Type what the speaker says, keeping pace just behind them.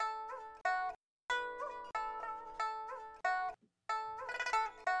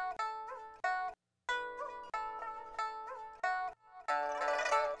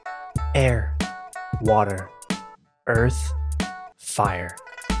Air, water, earth, fire.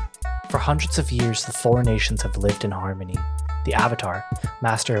 For hundreds of years, the four nations have lived in harmony. The Avatar,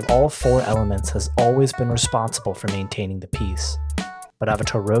 master of all four elements, has always been responsible for maintaining the peace. But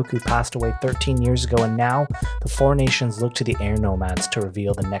Avatar Roku passed away 13 years ago, and now the four nations look to the air nomads to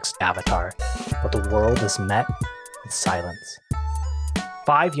reveal the next Avatar. But the world is met with silence.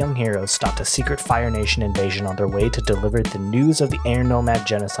 5 young heroes stopped a secret Fire Nation invasion on their way to deliver the news of the air nomad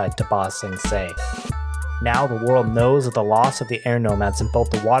genocide to Ba Sing Se. Now the world knows of the loss of the air nomads, and both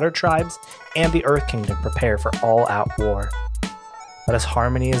the water tribes and the Earth Kingdom prepare for all-out war. But as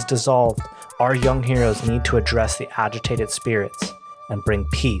harmony is dissolved, our young heroes need to address the agitated spirits and bring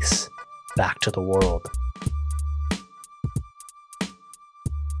peace back to the world.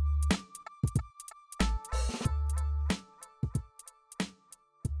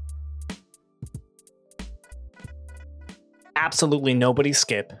 Absolutely nobody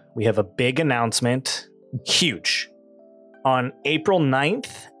skip. We have a big announcement. Huge. On April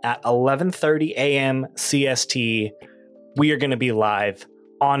 9th at 11:30 a.m. CST, we are going to be live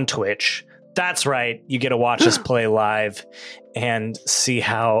on Twitch. That's right. You get to watch us play live and see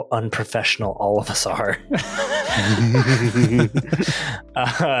how unprofessional all of us are.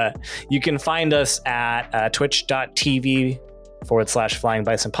 You can find us at twitch.tv/Flying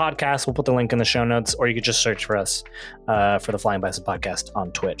Bison Podcast. We'll put the link in the show notes, or you could just search for us for the Flying Bison Podcast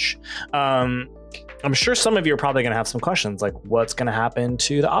on Twitch. I'm sure some of you are probably going to have some questions like, what's going to happen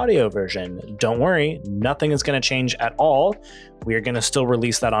to the audio version? Don't worry, nothing is going to change at all. We are going to still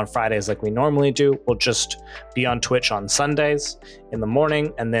release that on Fridays like we normally do. We'll just be on Twitch on Sundays in the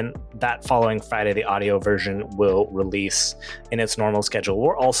morning, and then that following Friday, the audio version will release in its normal schedule.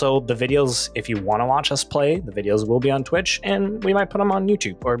 Or also the videos, if you want to watch us play, the videos will be on Twitch, and we might put them on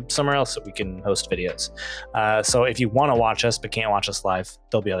YouTube or somewhere else that we can host videos. So if you want to watch us but can't watch us live,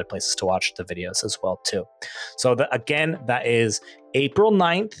 there'll be other places to watch the videos as well too. So again, that is April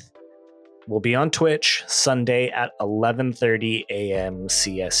 9th. We'll be on Twitch Sunday at 11:30 a.m.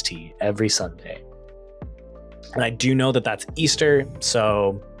 CST every Sunday. And I do know that that's Easter,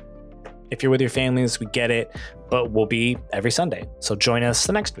 so if you're with your families, we get it, but we'll be every Sunday. So join us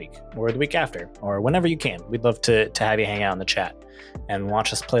the next week or the week after or whenever you can. We'd love to have you hang out in the chat and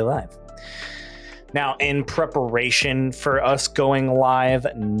watch us play live. Now, in preparation for us going live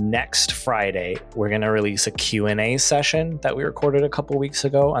next Friday, we're going to release a Q&A session that we recorded a couple weeks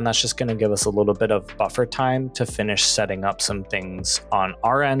ago, and that's just going to give us a little bit of buffer time to finish setting up some things on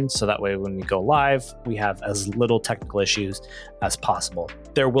our end, so that way when we go live, we have as little technical issues as possible.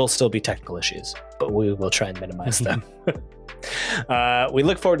 There will still be technical issues, but we will try and minimize them. We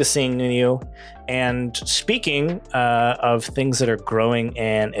look forward to seeing you. And speaking of things that are growing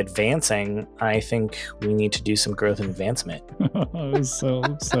and advancing, I think we need to do some growth and advancement. It was so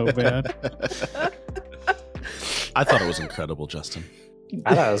bad. I thought it was incredible, Justin.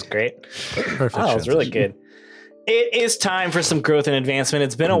 I thought it was great. Perfect. It was really good. It is time for some growth and advancement.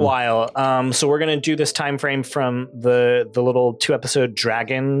 It's been a while. So we're going to do this time frame from the little 2-episode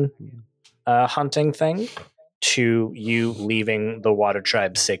dragon hunting thing to you leaving the Water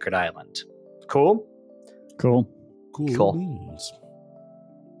Tribe's sacred island. Cool? Cool. Beans.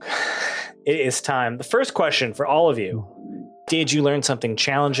 It is time. The first question for all of you. Did you learn something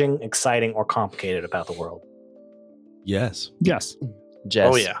challenging, exciting, or complicated about the world? Yes. Yes.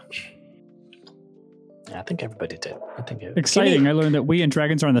 Jess. Oh, yeah. I think everybody did. Exciting. I learned that we and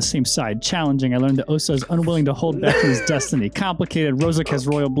dragons are on the same side. Challenging. I learned that Osa is unwilling to hold back his destiny. Complicated. Rozak has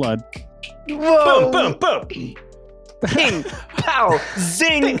royal blood. Whoa. Boom, boom, boom. Ping, pow,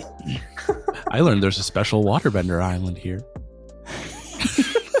 zing. I learned there's a special waterbender island here.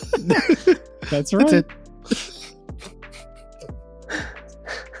 That's right. That's it.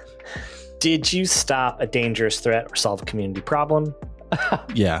 Did you stop a dangerous threat or solve a community problem?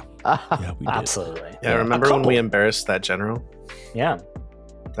 Yeah. Yeah, we did. Absolutely. Yeah, remember when we embarrassed that general? Yeah.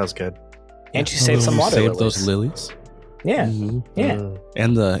 That was good. And you saved some water Saved lilies. those lilies. Yeah. Mhm. Yeah.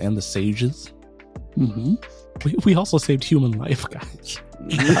 And the sages. Mm-hmm. We also saved human life, guys.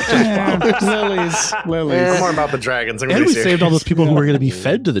 Lilies. More about the dragons. And we saved all those people who were going to be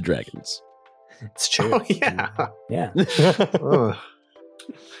fed to the dragons. It's true. Oh, yeah. Yeah. Ugh.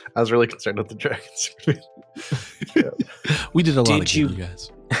 I was really concerned with the dragons. We did a lot Did of you- good, you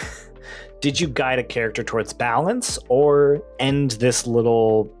guys. Did you guide a character towards balance or end this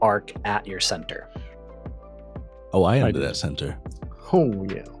little arc at your center? Oh, I ended did. that center. Oh,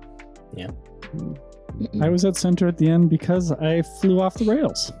 yeah. I was at center at the end because I flew off the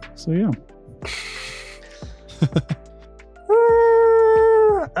rails. So yeah.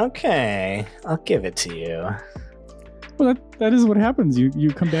 Okay, I'll give it to you. Well, that is what happens.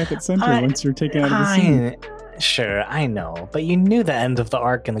 You come back at center once you're taken out of the scene. Sure, I know, but you knew the end of the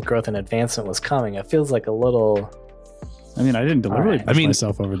arc and the growth and advancement was coming. It feels like a little. I mean, I didn't deliberately Alright. push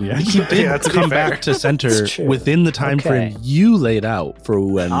myself over the edge. You did Yeah, to be come fair. back to center It's true. within the time frame Okay. you laid out for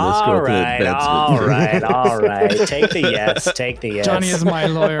when this All growth and advancement. all right. Take the yes. Take the yes. Johnny is my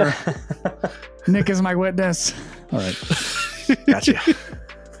lawyer. Nick is my witness. All right. Gotcha.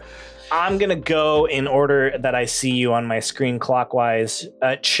 I'm gonna go in order that I see you on my screen clockwise.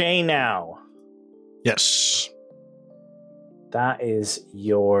 Che now. Yes. That is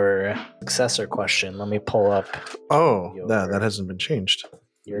your successor question. Let me pull up Oh, Your- that hasn't been changed.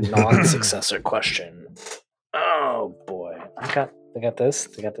 your non-successor question. Oh boy, I got this.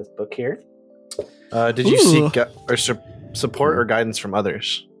 I got this book here. Did you Ooh. seek support or guidance from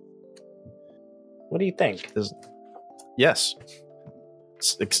others? What do you think? Yes.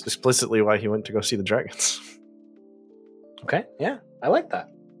 It's explicitly why he went to go see the dragons. Okay, yeah, I like that.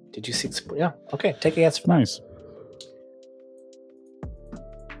 Did you see? Yeah, okay. Take a yes for that. Nice.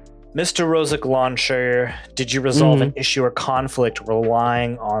 Mr. Rosic Launcher, did you resolve an issue or conflict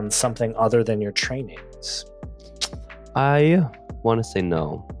relying on something other than your trainings? I want to say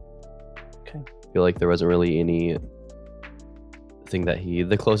no. Okay. I feel like there wasn't really any thing that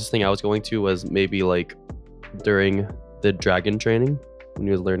the closest thing I was going to was maybe like during the dragon training when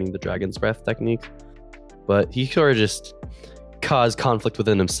he was learning the dragon's breath technique. But he sort of just caused conflict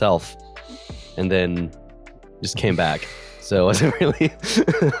within himself and then just came back. So it wasn't really.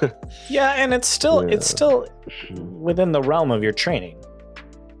 Yeah, and it's still Yeah. within the realm of your training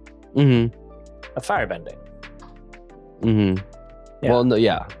Mm-hmm. of firebending. Mm-hmm. Yeah. Well, no,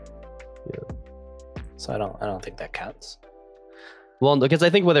 yeah. So I don't think that counts. Well, because I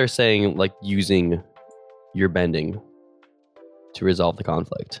think what they're saying, like using your bending to resolve the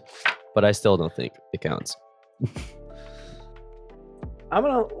conflict, but I still don't think it counts.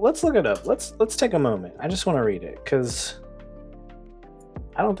 Let's look it up. Let's take a moment. I just want to read it because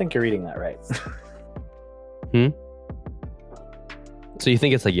I don't think you're reading that right. So you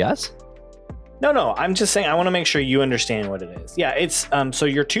think it's a yes? No, I'm just saying I want to make sure you understand what it is. Yeah, it's so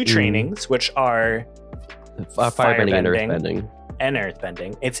your two trainings, which are Firebending and Firebending. earthbending. and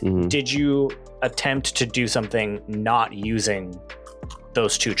earthbending. It's Mhm. did you attempt to do something not using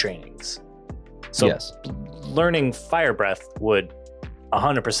those two trainings? So Yes. learning fire breath would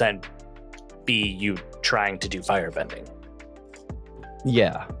 100% be you trying to do firebending.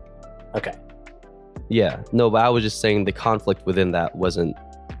 Yeah. Okay. Yeah. No, but I was just saying the conflict within that wasn't.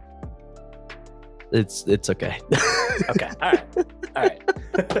 It's okay. Okay. All right.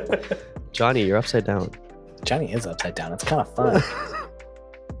 Johnny, you're upside down. Johnny is upside down. It's kind of fun.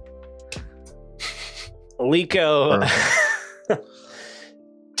 Liko,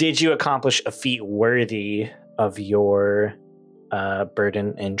 did you accomplish a feat worthy of your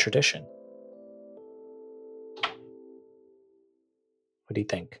burden and tradition? What do you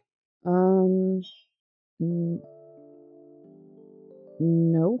think?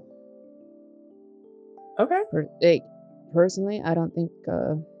 No. Okay. Personally, I don't think,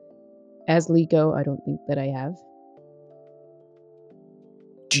 as Liko, I don't think that I have.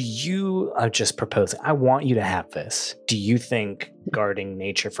 I'm just proposing, I want you to have this. Do you think guarding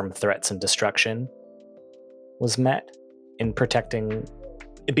nature from threats and destruction was met in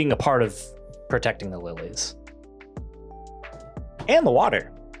being a part of protecting the lilies? And the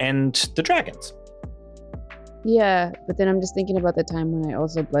water and the dragons. Yeah, but then I'm just thinking about the time when I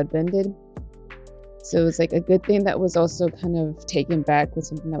also bloodbended. So it's like a good thing that was also kind of taken back with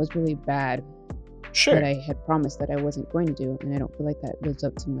something that was really bad Sure. that I had promised that I wasn't going to do, and I don't feel like that lives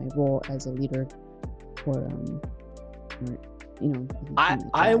up to my role as a leader, or anything like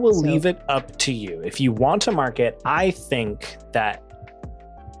I that. will So- leave it up to you. If you want to mark it, I think that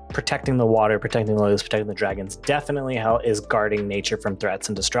protecting the water, protecting the lilies, protecting the dragons definitely is guarding nature from threats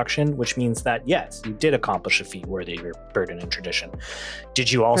and destruction, which means that, yes, you did accomplish a feat worthy of your burden and tradition.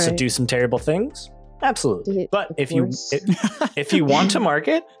 Did you also Right. do some terrible things? Absolutely. But Of if you course. if you want to mark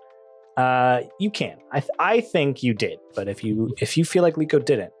it, you can. I think you did. But if you feel like Liko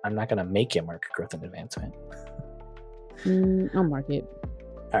didn't, I'm not going to make you mark growth and advancement. I'll mark it.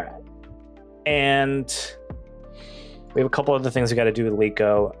 All right. And we have a couple other things we got to do with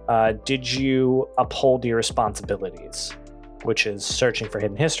Liko. Did you uphold your responsibilities, which is searching for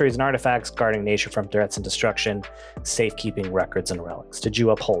hidden histories and artifacts, guarding nature from threats and destruction, safekeeping records and relics? Did you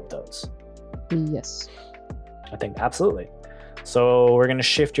uphold those? Yes. I think absolutely. So we're going to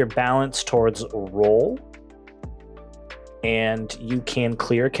shift your balance towards roll, and you can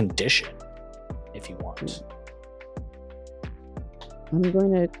clear a condition if you want. I'm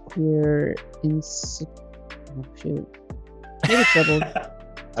going to clear oh shoot. Maybe troubled.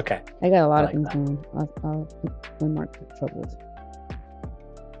 Okay. I got a lot I of like things that. going. I'll put one mark for troubled.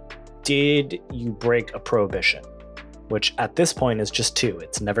 Did you break a prohibition? Which at this point is just 2.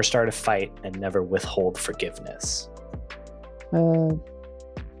 It's never start a fight and never withhold forgiveness.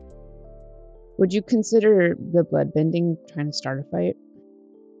 Would you consider the bloodbending trying to start a fight?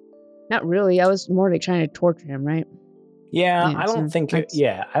 Not really. I was more like trying to torture him, right? Yeah, Yeah, I don't so think. I'd-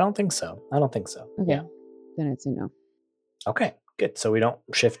 I don't think so. Okay. Yeah. Then I'd say no. Okay. Good. So we don't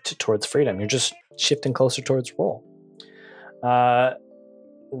shift towards freedom. You're just shifting closer towards roll.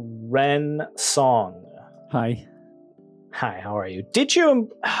 Ren Song. Hi. Hi, how are you? Did you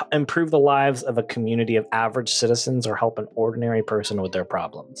improve the lives of a community of average citizens or help an ordinary person with their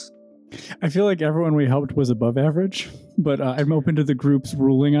problems? I feel like everyone we helped was above average, but I'm open to the group's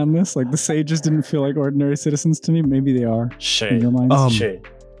ruling on this. Like the sages didn't feel like ordinary citizens to me. Maybe they are Sure. in your minds. Sure.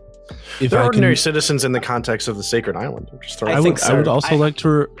 If They're I ordinary can, citizens in the context of the Sacred Island. I'm just throwing I I think would, so. I would also I- like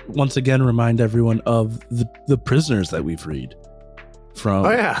to once again remind everyone of the prisoners that we've freed from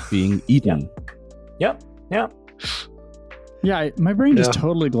Oh, yeah. being eaten. Yep. Yeah, my brain just Yeah.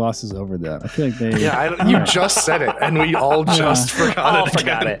 totally glosses over that. I feel like they. Yeah, you just said it, and we all just forgot All it.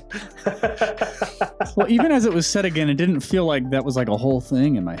 forgot again. it. Well, even as it was said again, it didn't feel like that was like a whole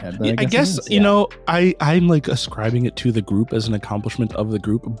thing in my head. But Yeah, I it guess is. you know I'm like ascribing it to the group as an accomplishment of the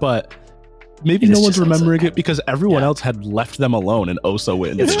group, but maybe It no is one's just Osa. remembering it because everyone Yeah. else had left them alone and Osa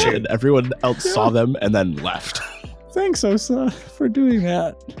went It's and true. and everyone else saw them and then left. Thanks, Osa, for doing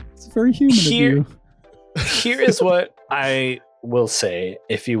that. It's very human Here- of you. Here is what I will say,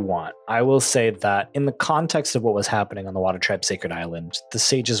 if you want. I will say that in the context of what was happening on the Water Tribe Sacred Island, the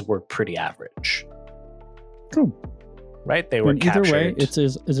sages were pretty average, Cool. right? They were And either captured. way, it's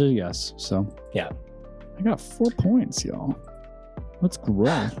a yes. So Yeah. I got 4 points, y'all. Let's grow.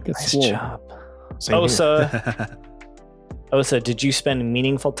 Get Nice swole. job. Same here. Osa, did you spend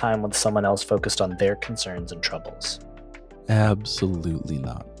meaningful time with someone else focused on their concerns and troubles? Absolutely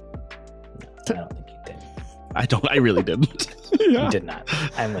not. I don't think you did. I really didn't. Yeah. You did not.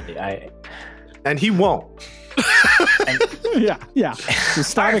 I'm with you. And he won't. Yeah. So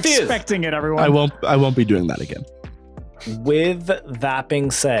stop I refuse. expecting it, everyone. I won't be doing that again. With that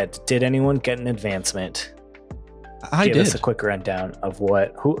being said, did anyone get an advancement? I Give did. us a quick rundown of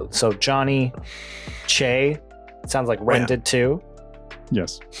who. So Johnny, Che, sounds like Ren yeah. did too.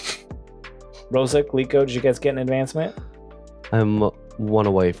 Yes. Rosa, Liko, did you guys get an advancement? I'm 1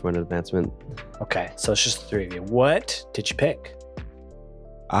 away from an advancement. Okay, so it's just the 3 of you. What did you pick?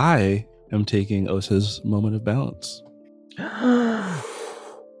 I am taking Osa's moment of balance.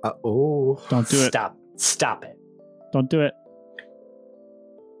 Oh. Don't do it. Stop it. Don't do it.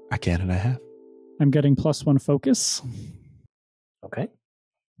 I can and I have. I'm getting +1 focus, Okay.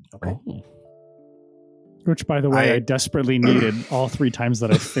 Oh. which, by the way, I desperately needed all 3 times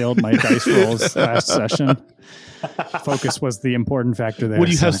that I failed my dice rolls last session. Focus was the important factor there. Would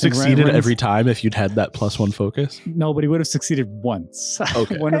you So have I think succeeded Ren's- every time if you'd had that +1 focus? Nobody would have succeeded once.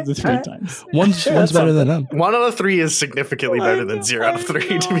 Okay. One of the 3 times. One's Sure, one's that's better than none. 1 out of 3 is significantly I better than know, 0 out of I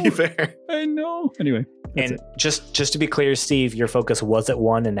 3, to be know. fair. I know. Anyway, that's And just to be clear, Steve, your focus was at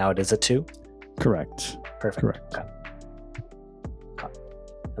 1 and now it is at 2. correct. Perfect. Correct. Okay.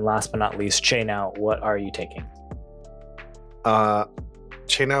 And last but not least, Che, now, what are you taking?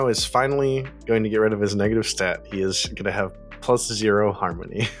 Chano is finally going to get rid of his negative stat. He is going to have +0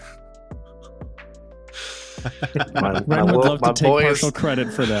 harmony. Ren would love to take boy partial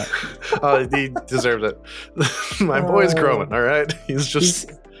credit for that. Oh, he deserved it. My boy is growing, all right? He's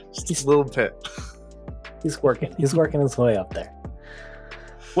just He's a little pit. He's working his way up there.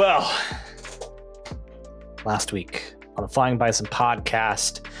 Well, last week on the Flying Bison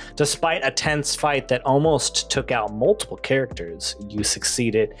podcast, despite a tense fight that almost took out multiple characters, you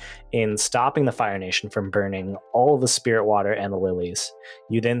succeeded in stopping the Fire Nation from burning all of the spirit water and the lilies.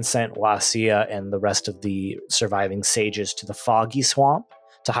 You then sent Wasia and the rest of the surviving sages to the Foggy Swamp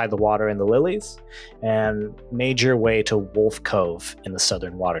to hide the water and the lilies, and made your way to Wolf Cove in the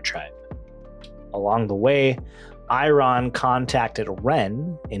Southern Water Tribe. Along the way, Iron contacted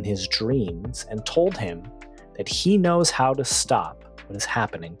Ren in his dreams and told him that he knows how to stop what is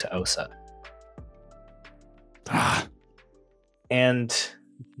happening to Osa. And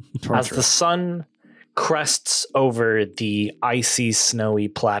as Torture. the sun crests over the icy, snowy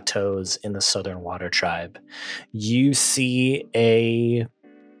plateaus in the Southern Water Tribe, you see a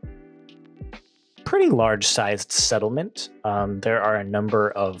pretty large-sized settlement. There are a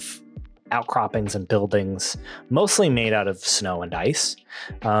number of outcroppings and buildings, mostly made out of snow and ice.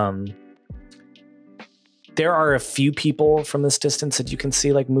 There are a few people from this distance that you can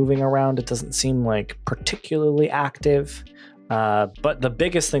see like moving around. It doesn't seem like particularly active.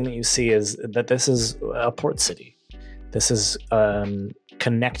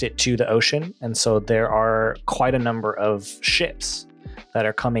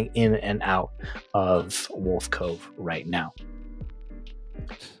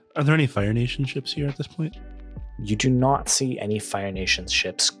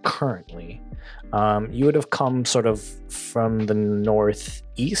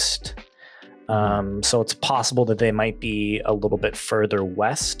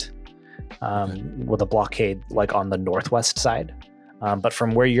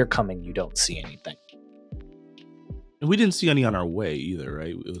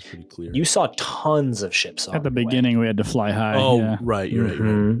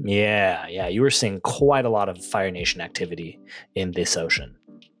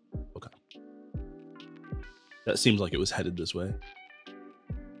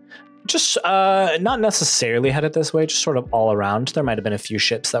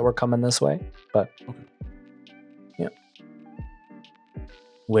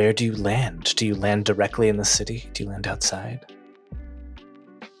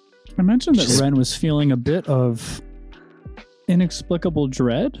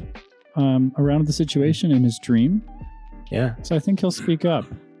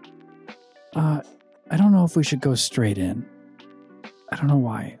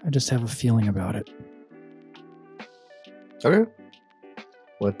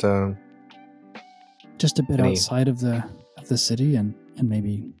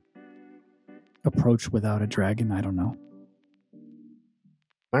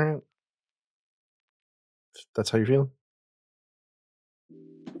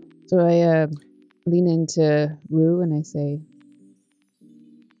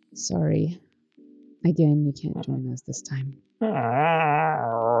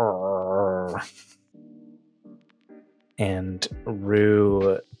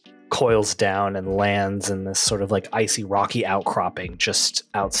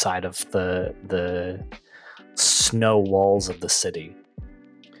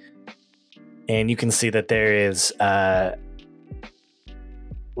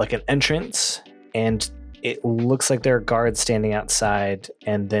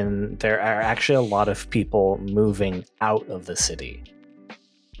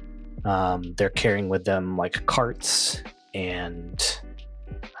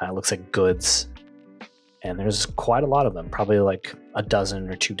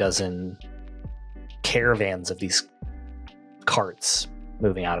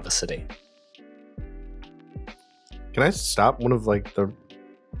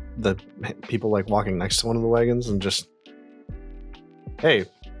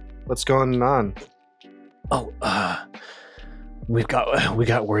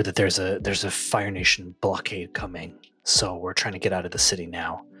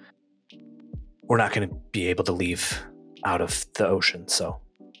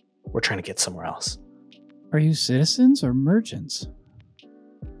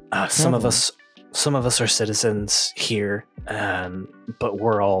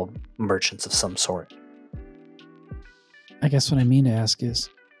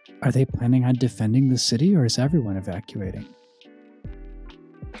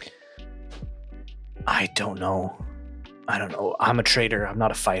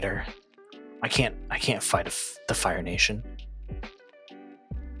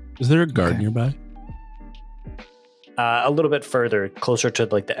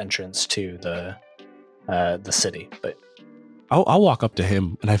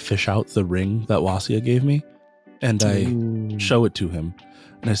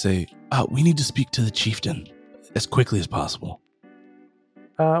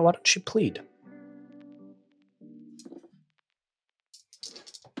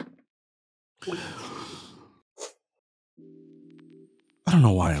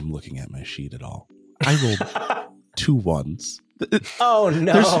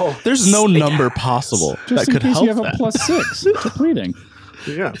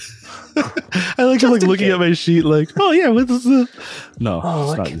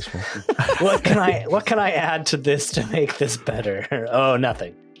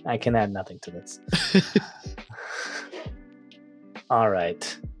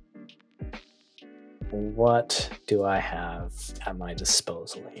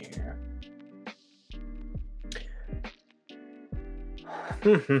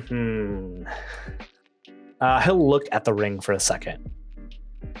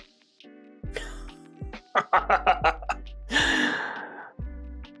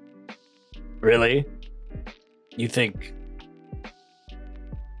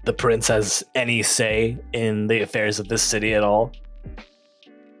 the prince has any say in the affairs of this city at all?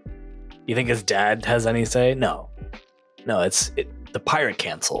 You think his dad has any say? No, the Pirate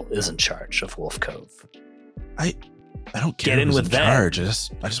Council is in charge of Wolf Cove. I don't care. Get in who's with in them. charge. I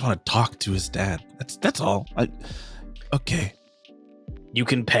just want to talk to his dad. That's all. Okay. You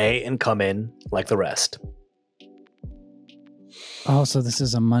can pay and come in like the rest. Oh, so this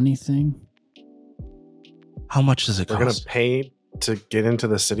is a money thing? How much does it We're gonna cost? pay to get into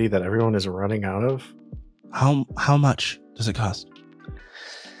the city that everyone is running out of. How much does it cost?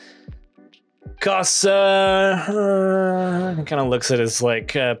 Costs, he kind of looks at his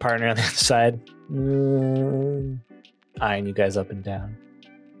partner on the other side, eyeing you guys up and down.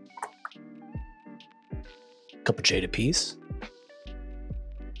 Couple jade apiece.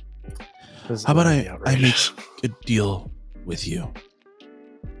 How about I make a deal with you?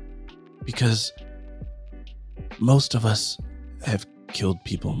 Because most of us have killed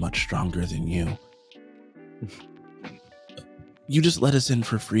people much stronger than you. You just let us in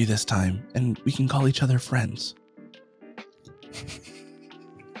for free this time, and we can call each other friends.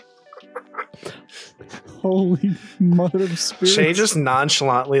 Holy mother of spirits. Shay just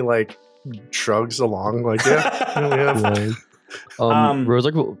nonchalantly shrugs along yeah.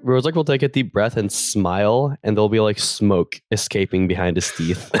 Rozak will take a deep breath and smile, and there'll be smoke escaping behind his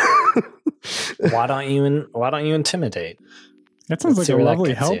teeth. Why don't you intimidate? That sounds Let's like see a where that lovely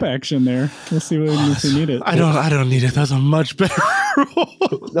gets help you. action there. We'll see if we need it. I don't need it. That's a much better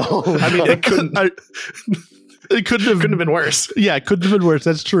roll. No, I mean, it couldn't Couldn't have been worse. Yeah, it couldn't have been worse.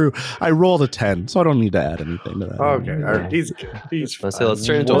 That's true. I rolled a 10, so I don't need to add anything to that. Okay, all right. He's good. He's let's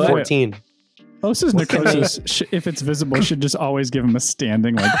turn it into What? a 14. Oh, this is Nicosis. If it's visible, should just always give him a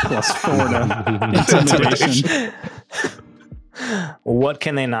standing +4 to intimidation. What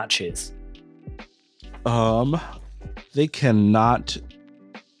can they not choose? They cannot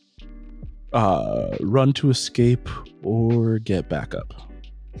run to escape or get back up.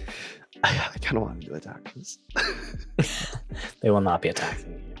 I kind of want to do attackers. They will not be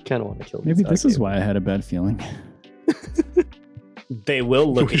attacking you. Kind of want to kill. Maybe this is why I had a bad feeling. They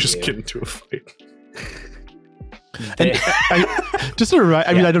will look we at just you. get into a fight. They- Just a reminder,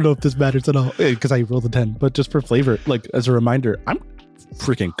 I mean, Yeah. I don't know if this matters at all because I rolled a 10, but just for flavor, as a reminder, I'm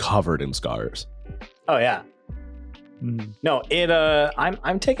freaking covered in scars. oh yeah. No,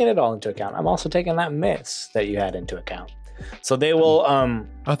 I'm taking it all into account. I'm also taking that miss that you had into account. So they will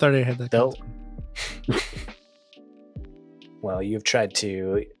I thought I had that. they'll well, you've tried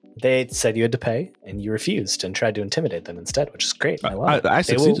to they said you had to pay and you refused and tried to intimidate them instead, which is great. I love it. I They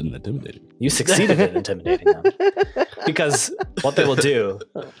succeeded will- in intimidating. You succeeded in intimidating them. Because what they will do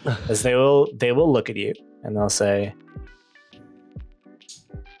is they will look at you and they'll say,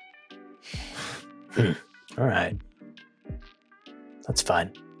 all right, that's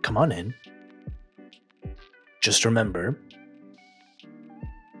fine. Come on in. Just remember,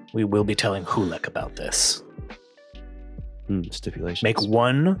 we will be telling Hulek about this. Stipulations. Make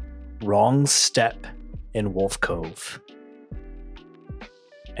one wrong step in Wolf Cove,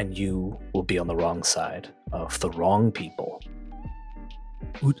 and you will be on the wrong side of the wrong people.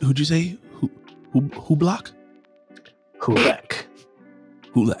 Who'd you say? Who block? Hulek.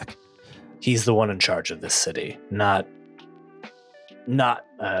 Hulak. He's the one in charge of this city, not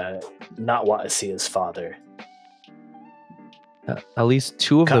Wa'asia's father. At least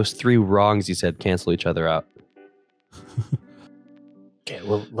two of Cut. those three wrongs you said cancel each other out. Okay,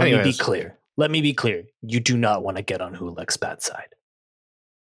 well, let me be Anyways. clear. Let me be clear. You do not want to get on Hulek's bad side.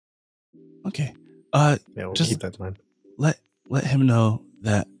 Okay. Yeah, we'll Just- keep that in mind. Let him know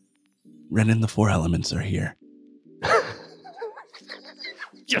that Ren and the Four Elements are here.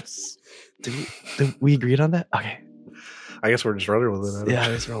 Yes. Did we agreed on that? Okay. I guess we're just running with it. Yeah, I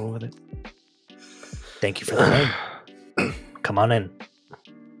was rolling with it. Thank you for the name. Come on in.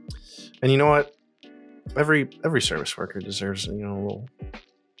 And you know what? Every service worker deserves a little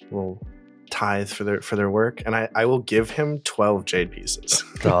tithe for their work, and I will give him 12 jade pieces,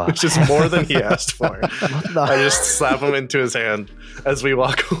 which is more than he asked for. I just slap him into his hand as we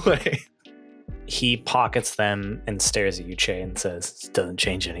walk away. He pockets them and stares at you, Che, and says, "This doesn't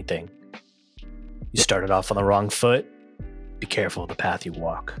change anything. You started off on the wrong foot. Be careful of the path you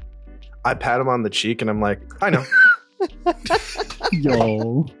walk." I pat him on the cheek, and I'm like, I know.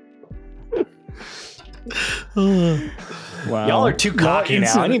 Yo. Wow. Y'all are too cocky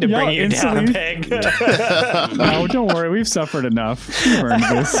now. I need to bring you down a peg. No, don't worry. We've suffered enough. We've earned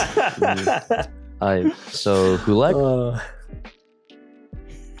this. So Hulek,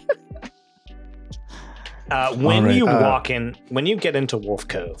 When Alright, you walk in, when you get into Wolf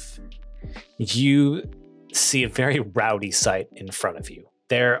Cove, you see a very rowdy sight in front of you.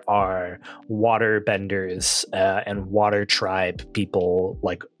 there are water benders and water tribe people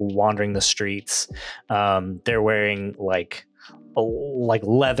like wandering the streets. They're wearing like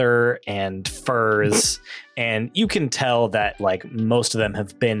leather and furs, and you can tell that like most of them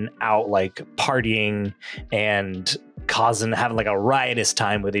have been out like partying and having like a riotous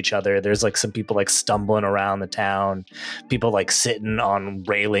time with each other. There's like some people like stumbling around the town, people like sitting on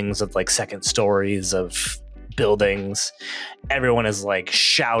railings of like second stories of buildings. Everyone is like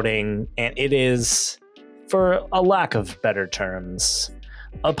shouting, and it is, for a lack of better terms,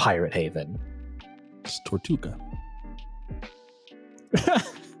 a pirate haven. It's Tortuga.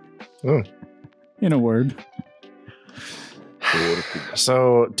 In a word.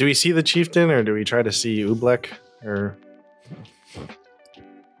 So, do we see the chieftain, or do we try to see Ublek? Or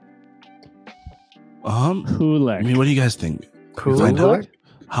Hulek. I mean, what do you guys think? Ublek?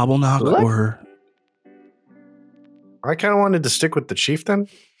 Hobbleknock Hulek? or I kind of wanted to stick with the chieftain.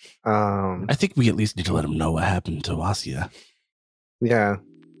 I think we at least need to let him know what happened to Wasia. Yeah.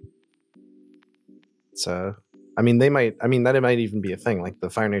 So, I mean, that might even be a thing. Like the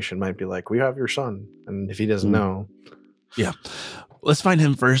Fire Nation might be like, "We have your son," and if he doesn't know, Yeah, let's find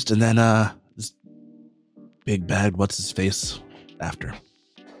him first, and then this big bad what's his face after.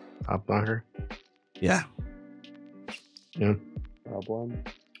 Hopknocker. Yeah. Problem.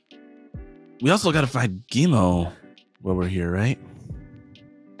 We also got to find Gimo while we're here, right?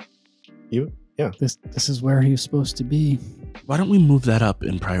 This is where he was supposed to be. Why don't we move that up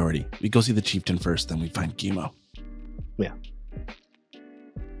in priority? We go see the chieftain first, then we find Gimo.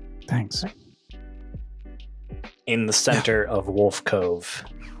 Thanks. In the center of Wolf Cove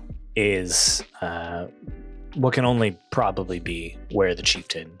is what can only probably be where the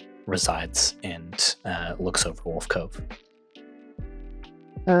chieftain resides and looks over Wolf Cove.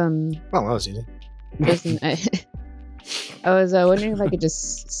 Oh, that was easy. Listen, I was wondering if I could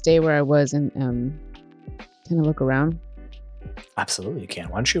just stay where I was and kind of look around. Absolutely, you can.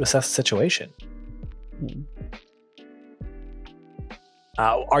 Why don't you assess the situation? Yeah.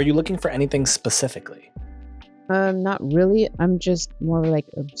 Are you looking for anything specifically? Not really. I'm just more like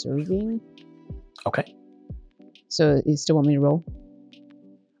observing. Okay. So you still want me to roll?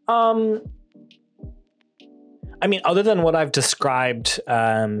 I mean, other than what I've described,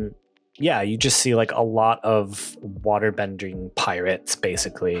 yeah, you just see like a lot of waterbending pirates,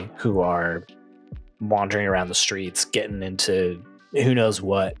 basically, who are wandering around the streets, getting into who knows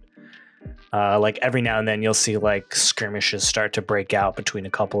what. Like every now and then you'll see like skirmishes start to break out between a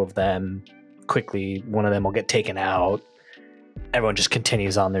couple of them. Quickly, one of them will get taken out. Everyone just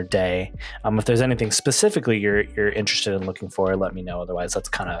continues on their day. If there's anything specifically you're interested in looking for, let me know. Otherwise, that's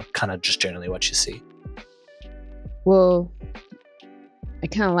kind of just generally what you see. Well, I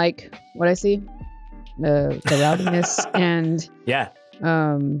kind of like what I see, the rowdiness and Yeah.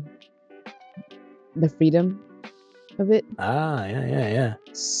 the freedom of it. Yeah.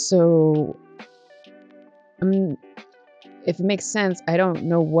 So, if it makes sense, I don't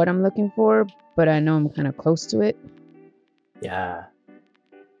know what I'm looking for, but I know I'm kind of close to it. Yeah.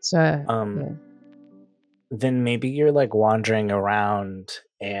 So, yeah. Then maybe you're like wandering around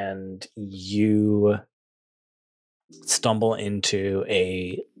and you stumble into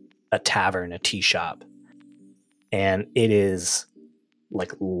a tavern, a tea shop, and it is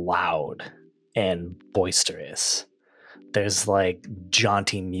like loud and boisterous. There's like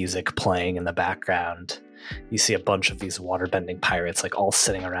jaunty music playing in the background. You see a bunch of these waterbending pirates like all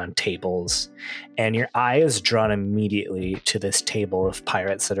sitting around tables, and your eye is drawn immediately to this table of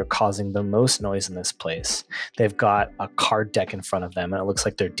pirates that are causing the most noise in this place. They've got a card deck in front of them, and it looks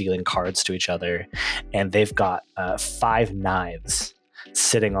like they're dealing cards to each other, and they've got 5 knives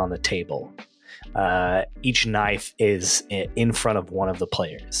sitting on the table. Each knife is in front of one of the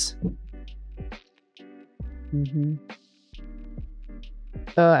players. Mm-hmm.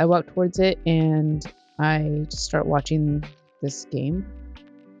 I walk towards it and I just start watching this game.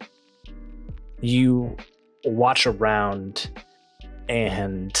 You watch around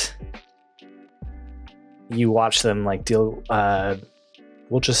and you watch them like deal.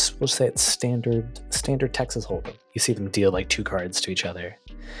 We'll say it's standard Texas Hold'em. You see them deal like 2 cards to each other,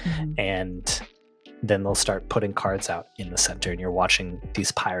 and then they'll start putting cards out in the center, and you're watching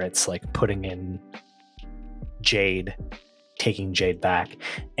these pirates like putting in jade, taking jade back,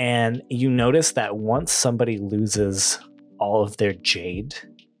 and you notice that once somebody loses all of their jade,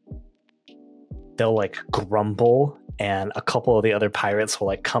 they'll like grumble, and a couple of the other pirates will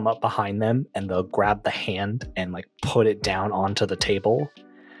like come up behind them and they'll grab the hand and like put it down onto the table,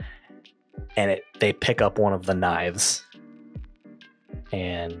 and they pick up one of the knives,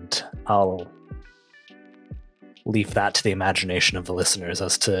 and I'll leave that to the imagination of the listeners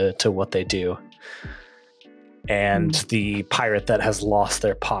as to what they do. And the pirate that has lost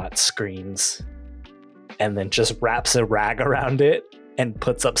their pot screams and then just wraps a rag around it and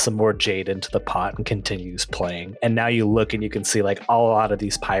puts up some more jade into the pot and continues playing. And now you look and you can see like a lot of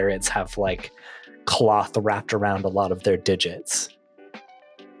these pirates have like cloth wrapped around a lot of their digits.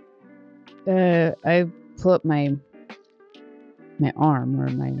 I pull up my arm or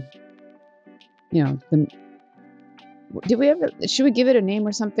my, should we give it a name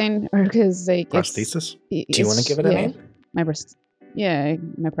or something? Or because like prosthesis? Do you want to give it a name? My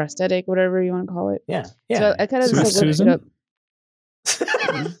prosthetic, whatever you want to call it. Yeah. So I kind of just look it up.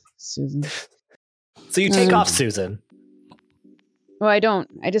 Susan. So you take off Susan. Well, I don't.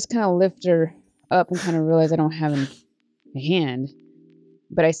 I just kind of lift her up and kind of realize I don't have a hand.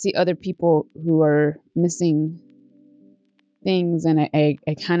 But I see other people who are missing things, and I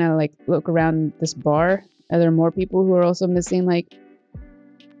kind of like look around this bar. Are there more people who are also missing like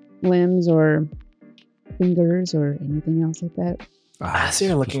limbs or fingers or anything else like that? As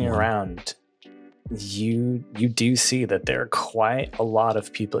you're looking around, you do see that there are quite a lot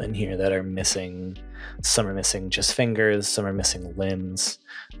of people in here that are missing. Some are missing just fingers, some are missing limbs.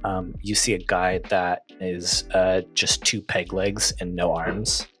 You see a guy that is just 2 peg legs and no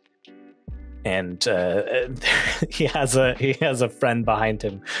arms, and he has a friend behind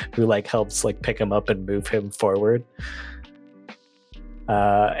him who like helps like pick him up and move him forward.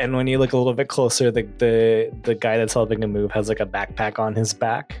 And when you look a little bit closer, the guy that's helping him move has like a backpack on his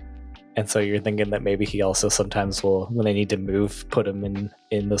back. And so you're thinking that maybe he also sometimes will, when they need to move, put him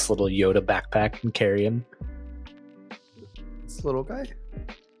in this little Yoda backpack and carry him. This little guy?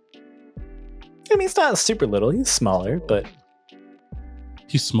 I mean, he's not super little. He's smaller, but...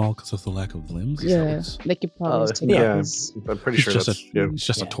 He's small because of the lack of limbs? Yeah, they could probably take his... I'm pretty sure he's that's...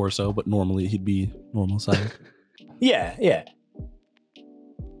 just a torso, but normally he'd be normal size. Yeah.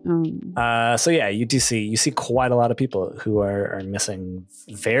 So yeah, you see quite a lot of people who are missing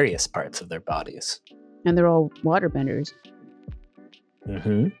various parts of their bodies, and they're all waterbenders.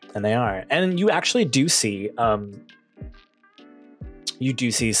 And they are, and you actually do see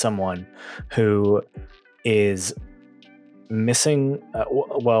someone who is missing.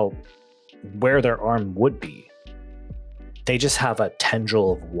 Where their arm would be, they just have a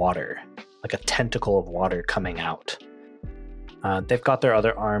tendril of water, like a tentacle of water coming out. They've got their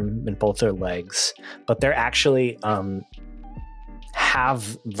other arm and both their legs, but they're actually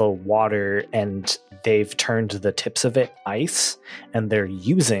have the water and they've turned the tips of it ice, and they're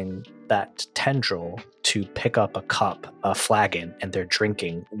using that tendril to pick up a cup, a flagon, and they're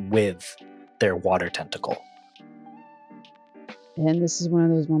drinking with their water tentacle. And this is one of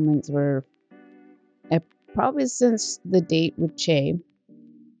those moments where probably since the date with Che,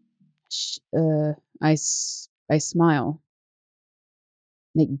 I smile.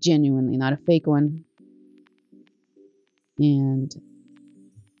 Like genuinely, not a fake one. And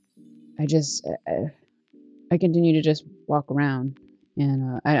I continue to just walk around,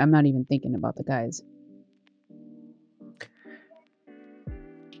 and I'm not even thinking about the guys.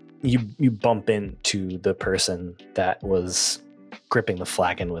 You bump into the person that was gripping the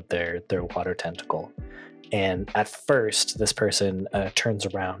flagon with their water tentacle, and at first this person turns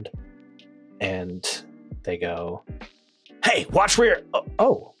around and they go, "Hey, watch where you're..."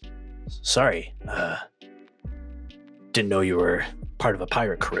 Oh, sorry. Didn't know you were part of a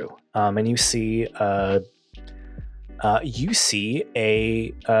pirate crew. And you see a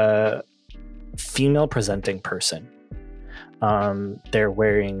female presenting person. They're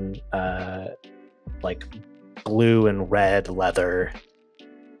wearing like blue and red leather,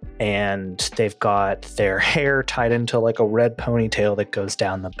 and they've got their hair tied into like a red ponytail that goes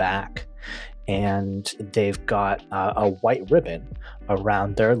down the back. And they've got a white ribbon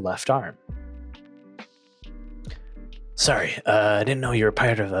around their left arm. Sorry, I didn't know you were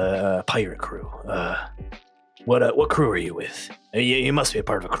part of a pirate crew. What crew are you with? You must be a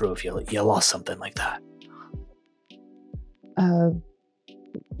part of a crew if you lost something like that.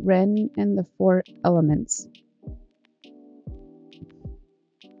 Ren and the Four Elements.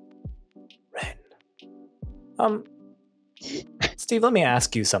 Ren. Steve, let me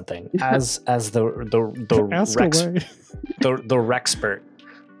ask you something. As the Rexpert,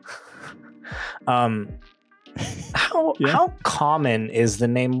 how common is the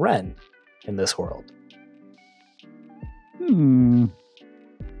name Ren in this world? I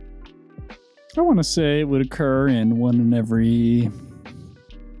want to say it would occur in 1 in every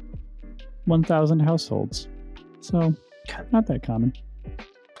 1,000 households. So, not that common.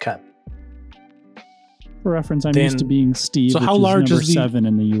 Okay. For reference, I'm used to being Steve, So which how large number is the- 7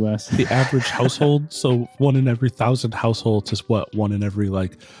 in the U.S. The average household, so 1 in every 1,000 households is what? 1 in every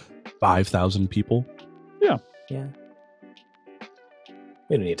 5,000 people? Yeah.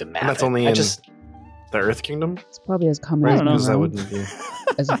 We don't need to math. And that's it. only I in just the Earth Kingdom, It's probably as common right? as don't know. Because that Monroe wouldn't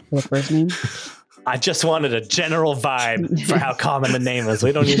be. as for the first name. I just wanted a general vibe for how common the name is.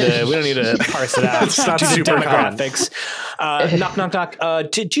 We don't need to parse it out. It's not Do the super common. demographics. Knock knock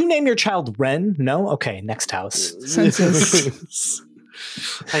knock. Did you name your child Ren? No. Okay. Next house. Census.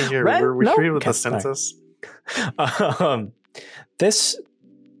 Hey, here, Ren? we're No? here with Okay, the census. This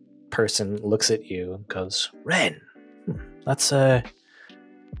person looks at you and goes, Ren. That's not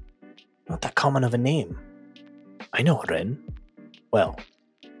that common of a name. I know a Ren. Well,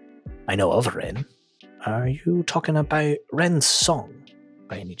 I know of Ren. Are you talking about Ren's song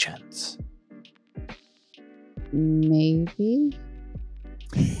by any chance? Maybe.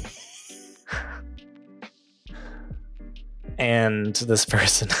 And this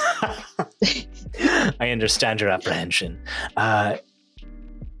person, I understand your apprehension.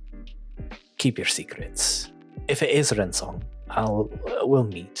 Keep your secrets. If it is Ren's song, we'll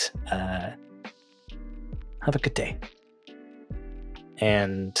meet. Have a good day.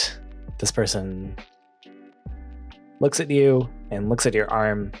 And this person looks at you and looks at your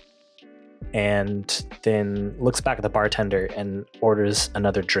arm and then looks back at the bartender and orders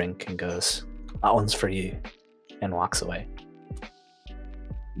another drink and goes, that one's for you, and walks away.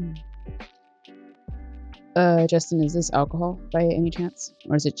 Justin, is this alcohol by any chance?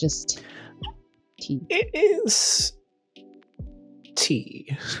 Or is it just tea? It is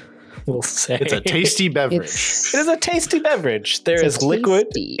tea, we'll say. It's a tasty beverage. It's It is a tasty beverage. There It's is a liquid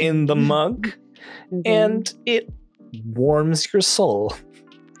tasty. in the mug, okay. and it warms your soul.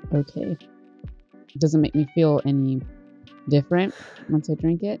 Okay. Doesn't make me feel any different once I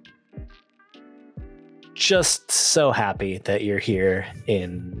drink it. Just so happy that you're here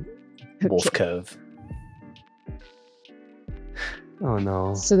in Wolf Okay. Cove. Oh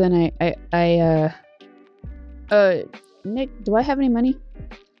no. So then Nick, do I have any money?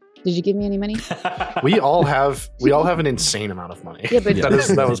 Did you give me any money? We all have an insane amount of money. Yeah, but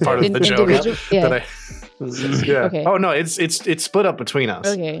that was part of the joke. individual- yeah. That yeah. Okay. Oh no, it's split up between us.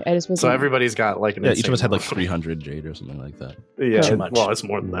 Okay, I just was. So everybody's got like an Yeah, each of us had insane like amount 300 jade or something like that. Yeah, Too much. well, it's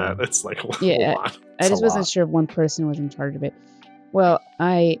more than that. It's like a Yeah, lot. I It's just a wasn't lot. sure if one person was in charge of it. Well,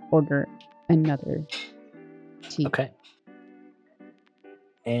 I order another tea. Okay.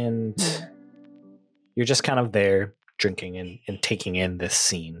 And you're just kind of there drinking and taking in this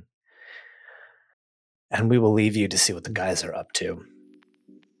scene. And we will leave you to see what the guys are up to.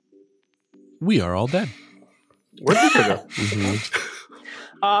 We are all dead. Where'd we go?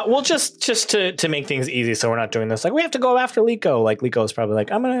 Well, just to make things easy, so we're not doing this. Like, we have to go after Liko. Like, Liko's probably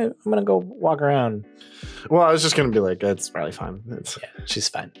like, I'm gonna go walk around. Well, I was just gonna be like, it's probably fine. It's, Yeah, she's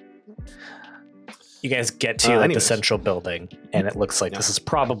fine. You guys get to the anyways. central building, and it looks like this is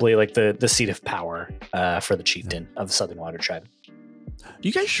probably like the seat of power for the chieftain of the Southern Water Tribe.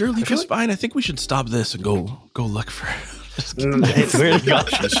 You guys sure feel Liko's like- fine? I think we should stop this and go look for She's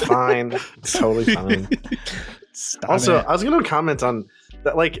fine. It's totally fine. Stop Also, it. I was gonna comment on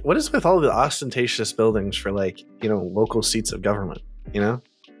that. Like, what is with all the ostentatious buildings for local seats of government? You know,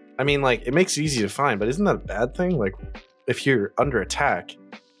 I mean, like, it makes it easy to find, but isn't that a bad thing? Like, if you're under attack,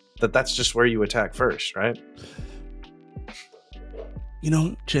 that's just where you attack first, right? You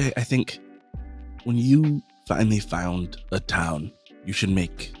know, Jay, I think when you finally found a town, you should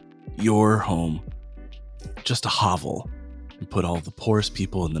make your home just a hovel and put all the poorest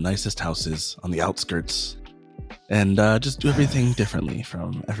people in the nicest houses on the outskirts and just do everything differently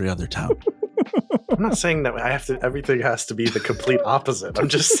from every other town. I'm not saying that everything has to be the complete opposite. I'm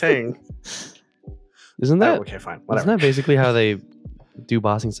just saying. Isn't that okay, fine, isn't whatever. that basically how they do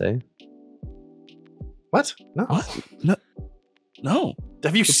Bossing Say? What? No. What? No.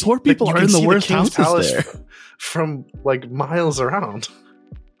 Have you The seen? poor people you are can in the see worst King's houses Palace there. from like miles around.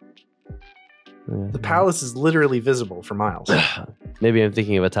 Yeah. The palace is literally visible for miles. Maybe I'm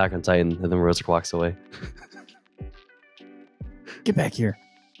thinking of Attack on Titan, and then Rosic walks away. Get back here.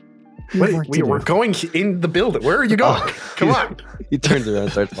 You have Wait, work to we're do. going in the building. Where are you going? Oh. Come on. He turns around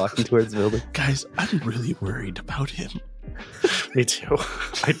and starts walking towards the building. Guys, I'm really worried about him. Me too.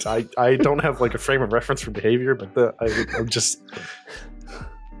 I don't have like a frame of reference for behavior, but I'm just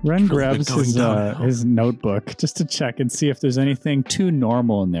Ren Feels like grabs going his downhill. his notebook just to check and see if there's anything too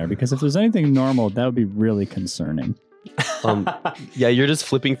normal in there. Because if there's anything normal, that would be really concerning. Yeah, you're just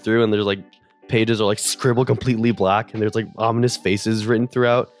flipping through, and there's like pages are like scribbled completely black, and there's like ominous faces written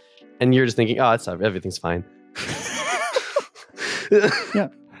throughout, and you're just thinking, oh, it's not, everything's fine.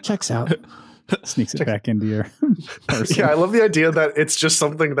 Checks out. Sneaks it back into your person. Yeah, I love the idea that it's just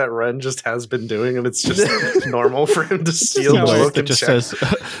something that Ren just has been doing, and it's just normal for him to steal the book It and just check. says,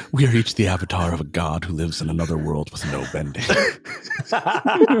 "We are each the avatar of a god who lives in another world with no bending."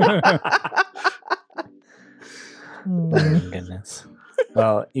 Oh my goodness.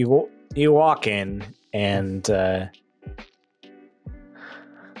 Well, you walk in and I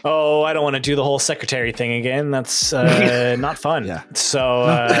don't want to do the whole secretary thing again. That's not fun. Yeah. So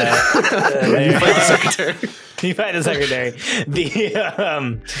You fight the secretary. you fight the secretary.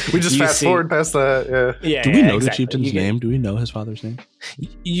 We just You fast see- forward past that. Yeah. Yeah. Do we know exactly. the chieftain's You get- name? Do we know his father's name?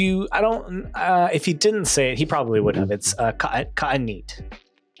 I don't. If he didn't say it, he probably would have. It's Ka'anit.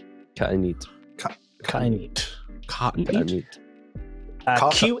 Ka'anit. Ka'anit. Cotton. Ka'anit.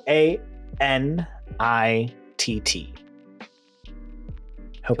 Qanitt.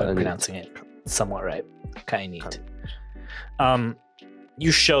 Hope I'm Ka'anit. pronouncing it somewhat right. Ka'anit.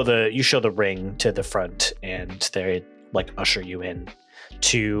 You show the ring to the front, and they like usher you in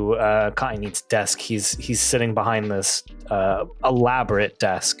to Ka'anit's desk. He's sitting behind this elaborate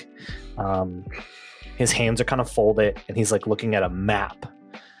desk. His hands are kind of folded, and he's like looking at a map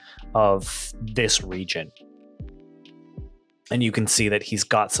of this region. And you can see that he's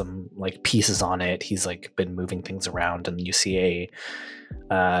got some like pieces on it. He's like been moving things around, and you see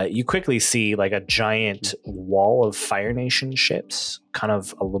you quickly see like a giant wall of Fire Nation ships, kind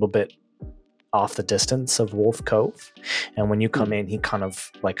of a little bit off the distance of Wolf Cove. And when you come in, he kind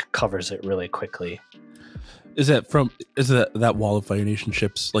of like covers it really quickly. Is that wall of Fire Nation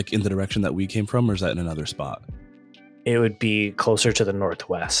ships like in the direction that we came from, or is that in another spot? It would be closer to the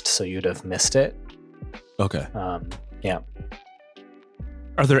northwest, so you'd have missed it. Okay. Yeah.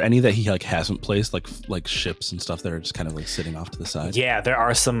 Are there any that he like hasn't placed, like ships and stuff that are just kind of like sitting off to the side? Yeah, there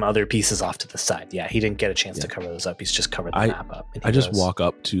are some other pieces off to the side. Yeah, he didn't get a chance to Yeah. cover those up. He's just covered the map up. And he I just goes, walk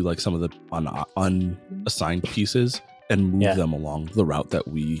up to like some of the unassigned pieces and move Yeah. them along the route that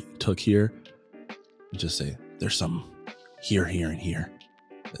we took here. And just say, "There's some here, and here."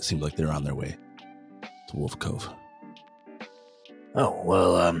 That seemed like they're on their way to Wolf Cove. Oh,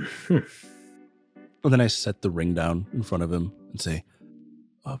 well, And then I set the ring down in front of him and say,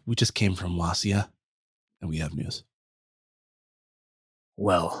 "We just came from Wasia, and we have news."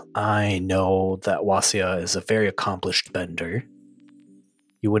 Well, I know that Wasia is a very accomplished bender.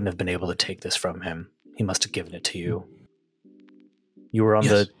 You wouldn't have been able to take this from him. He must have given it to you. You were on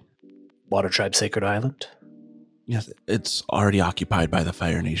Yes. the Water Tribe Sacred Island? Yes, it's already occupied by the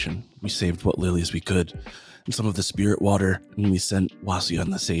Fire Nation. We saved what lilies we could and some of the spirit water, and we sent Wasia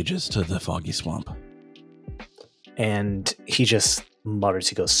and the sages to the Foggy Swamp. And he just mutters,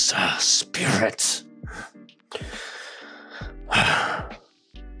 he goes, spirits.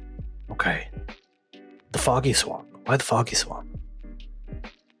 Okay. The Foggy Swamp. Why the Foggy Swamp?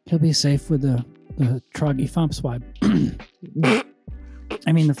 He'll be safe with the Troggy Thump Swab.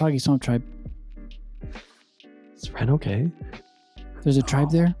 I mean, the Foggy Swamp tribe. Is Ren okay? There's a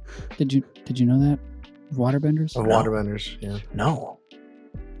tribe there. Did you know that? Waterbenders. Of No. waterbenders, yeah. No.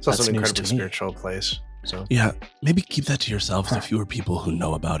 It's also That's an news incredibly to me. spiritual place. So Yeah, maybe keep that to yourselves. The fewer people who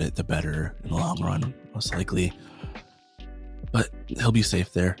know about it, the better in the long run, most likely. But he'll be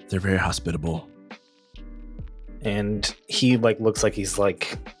safe there. They're very hospitable. And he like looks like he's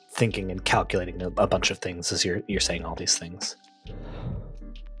like thinking and calculating a bunch of things as you're saying all these things.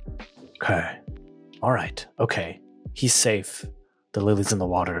 Okay. All right. Okay. He's safe. The lilies in the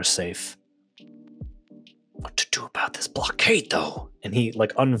water are safe. What to do about this blockade though? And he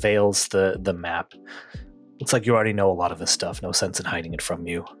like unveils the map. Looks like you already know a lot of this stuff. No sense in hiding it from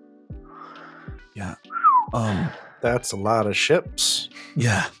you. Yeah. that's a lot of ships.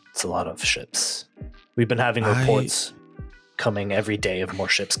 Yeah. It's a lot of ships. We've been having I- reports coming every day of more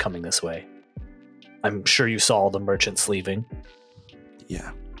ships coming this way. I'm sure you saw all the merchants leaving.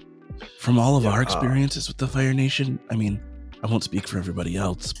 Yeah. From all of Yeah, our experiences with the Fire Nation, I mean, I won't speak for everybody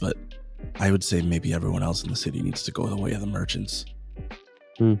else, but I would say maybe everyone else in the city needs to go the way of the merchants.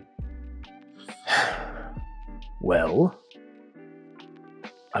 Well,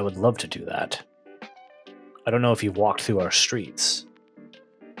 I would love to do that. I don't know if you've walked through our streets,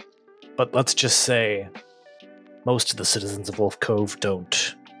 but let's just say most of the citizens of Wolf Cove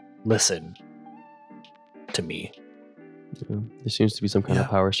don't listen to me. Yeah. There seems to be some kind Yeah.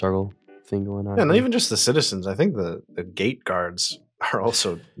 of power struggle thing going on. Yeah, not here. even just the citizens. I think the gate guards are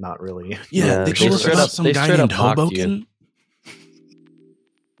also not really. Yeah, Yeah, they they told us straight about up- some they guy straight named up mocked you. Hoboken.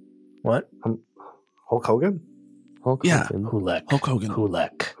 What? Hulk Hogan? Hulk Yeah. Hogan. Hulek. Hulk Hogan.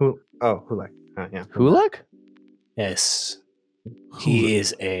 Hulek. Who? Oh, Hulek. Yeah. Hulak? Yes. He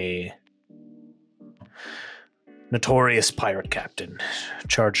is a notorious pirate captain, in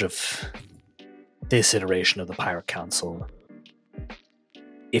charge of this iteration of the Pirate Council,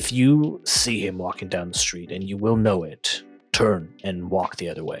 if you see him walking down the street, and you will know it, turn and walk the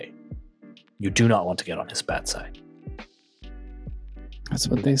other way. You do not want to get on his bad side. That's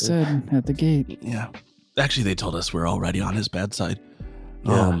what they said at the gate. Yeah. Actually, they told us we're already on his bad side.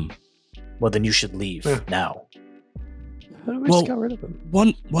 Yeah. Well, then you should leave now. We just got rid of him.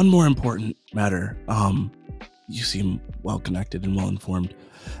 One more important matter. You seem well connected and well informed.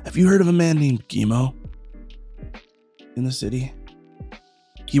 Have you heard of a man named Gimo in the city?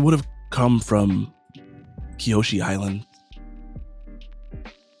 He would have come from Kyoshi Island.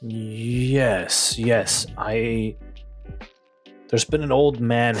 Yes. There's been an old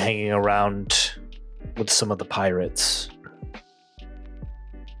man hanging around with some of the pirates.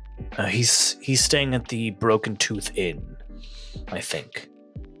 He's staying at the Broken Tooth Inn, I think.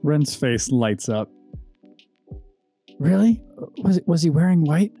 Ren's face lights up. Really? Was he wearing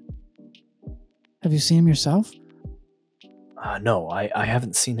white? Have you seen him yourself? No, I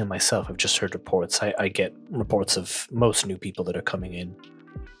haven't seen him myself. I've just heard reports. I get reports of most new people that are coming in.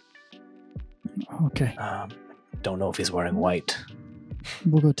 Okay. Don't know if he's wearing white.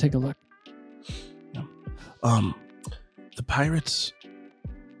 We'll go take a look. The pirates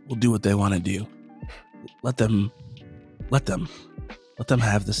will do what they want to do. Let them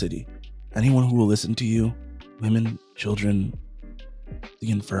have the city. Anyone who will listen to you, women, children, the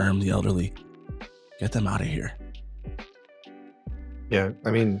infirm, the elderly, get them out of here. Yeah,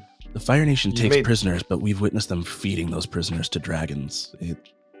 I mean, the Fire Nation takes prisoners, but we've witnessed them feeding those prisoners to dragons.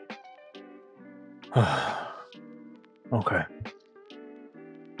 Okay.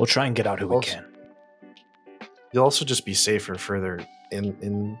 We'll try and get out who we can. You'll also just be safer further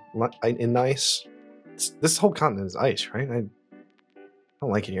in ice. This whole continent is ice, right? I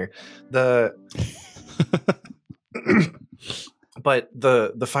don't like it here. But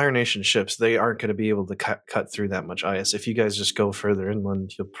the Fire Nation ships, they aren't going to be able to cut through that much ice. If you guys just go further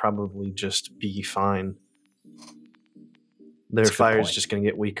inland, you'll probably just be fine. Their fire is just going to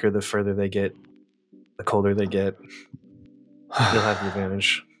get weaker the further they get, the colder they get. You'll have the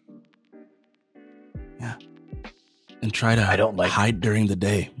advantage. Yeah. And try to hide during the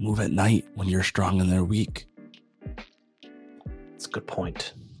day. Move at night when you're strong and they're weak. That's a good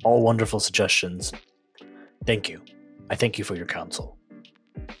point. All wonderful suggestions. Thank you. I thank you for your counsel.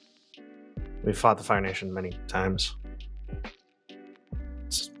 We've fought the Fire Nation many times.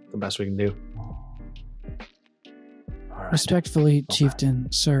 It's the best we can do. All right. Respectfully,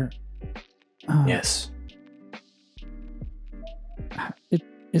 Chieftain, sir. Yes.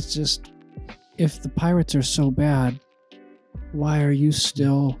 It's just, if the pirates are so bad, why are you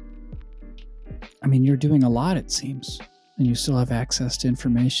still... I mean, you're doing a lot, it seems. And you still have access to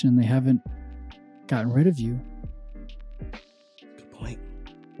information, and they haven't gotten rid of you. Good point.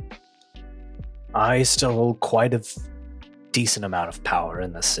 I still hold quite a decent amount of power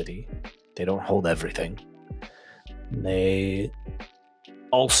in this city. They don't hold everything. They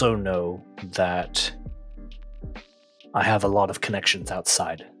also know that I have a lot of connections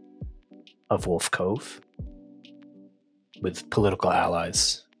outside of Wolf Cove with political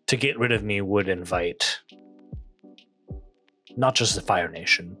allies. To get rid of me would invite not just the Fire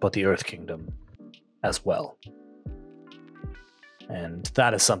Nation, but the Earth Kingdom as well. And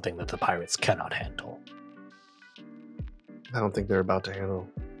that is something that the pirates cannot handle. I don't think they're about to handle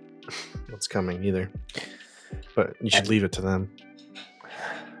what's coming either. But you should leave it to them.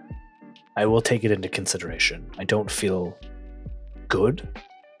 I will take it into consideration. I don't feel good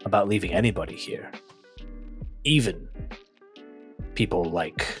about leaving anybody here. Even people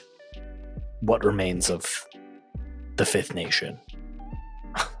like what remains of the Fifth Nation.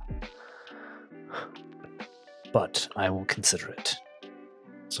 But I will consider it.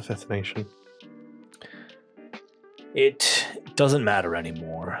 It's the Fifth Nation. It doesn't matter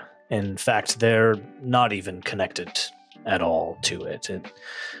anymore. In fact, they're not even connected at all to it.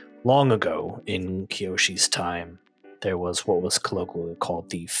 Long ago, in Kyoshi's time, there was what was colloquially called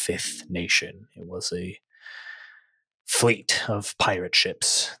the Fifth Nation. It was a fleet of pirate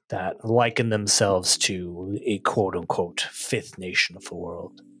ships that likened themselves to a quote-unquote Fifth Nation of the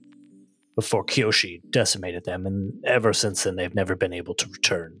world. Before Kyoshi decimated them, and ever since then they've never been able to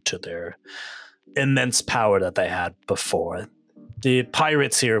return to their immense power that they had before. The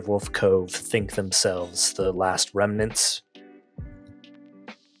pirates here of Wolf Cove think themselves the last remnants.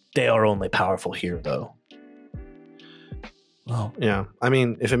 They are only powerful here, though. Well, yeah. I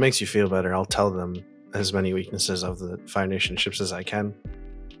mean, if it makes you feel better, I'll tell them as many weaknesses of the Fire Nation ships as I can.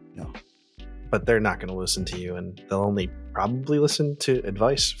 No. But they're not going to listen to you, and they'll only probably listen to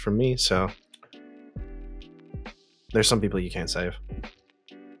advice from me, so there's some people you can't save.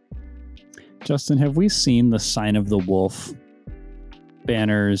 Justin, have we seen the sign of the wolf?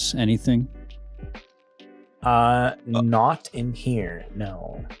 Banners, anything? Not in here,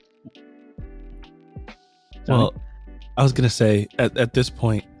 no. Well, I was gonna say at this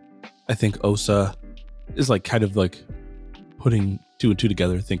point, I think Osa is like kind of like putting two and two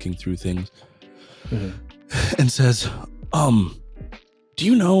together, thinking through things, and says, "Do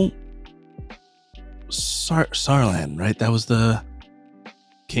you know Sarlan? Right? That was the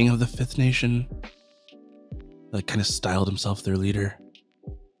king of the Fifth Nation. Like, kind of styled himself their leader."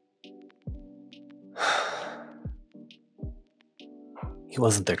 He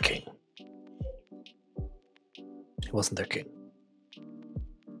wasn't their king. He wasn't their king.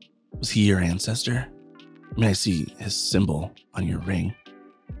 Was he your ancestor? I mean, I see his symbol on your ring.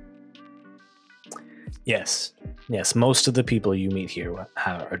 Yes. Yes, most of the people you meet here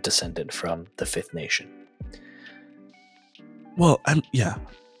are descended from the Fifth Nation. Well, yeah.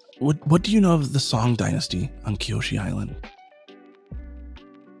 What do you know of the Song Dynasty on Kyoshi Island?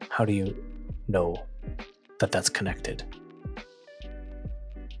 How do you know that that's connected?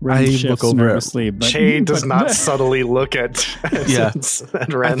 Ren I shifts look over nervously, but Jade does not subtly look at Yeah.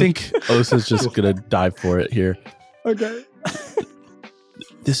 at Ren. I think Osa's just gonna dive for it here. Okay.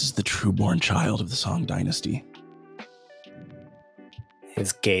 This is the true-born child of the Song Dynasty.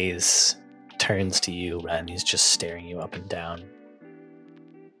 His gaze turns to you, Ren. He's just staring you up and down.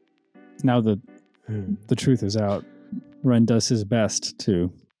 Now the truth is out. Ren does his best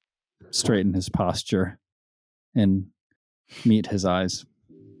to straighten his posture and meet his eyes.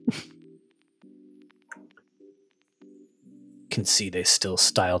 Can see they still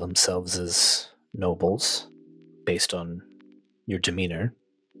style themselves as nobles based on your demeanor.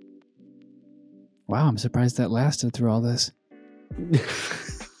 Wow, I'm surprised that lasted through all this.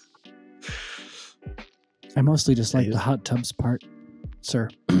 I mostly just like the hot tubs part, sir.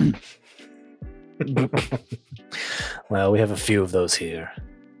 Well, we have a few of those here.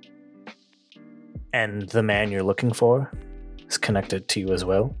 And the man you're looking for is connected to you as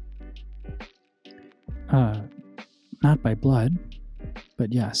well? Not by blood,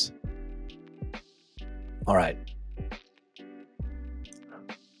 but yes. All right.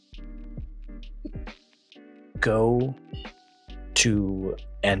 Go to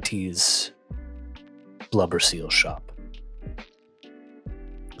Auntie's blubber seal shop.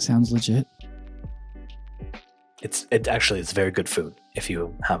 Sounds legit. It's very good food if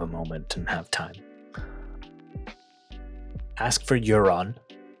you have a moment and have time. Ask for Euron.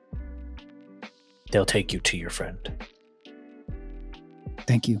 They'll take you to your friend.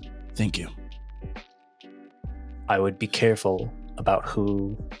 Thank you. Thank you. I would be careful about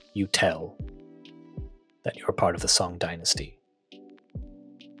who you tell that you're part of the Song Dynasty.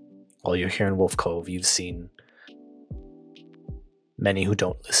 While you're here in Wolf Cove, you've seen many who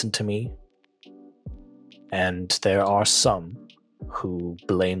don't listen to me, and there are some who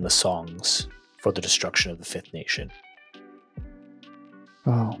blame the songs for the destruction of the Fifth Nation.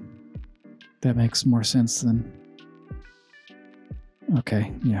 Oh, that makes more sense than...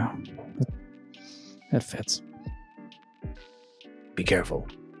 Okay, yeah. That fits. Be careful.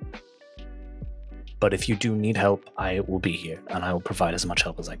 But if you do need help, I will be here, and I will provide as much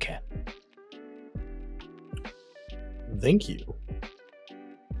help as I can. Thank you.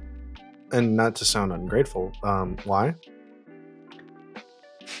 And not to sound ungrateful, why?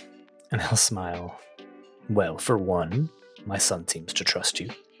 And he'll smile. Well, for one, my son seems to trust you.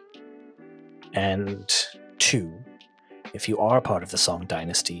 And two, if you are part of the Song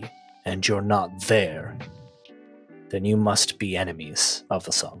Dynasty and you're not there, then you must be enemies of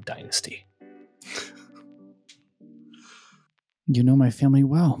the Song Dynasty. You know my family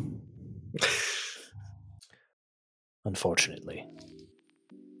well. Unfortunately.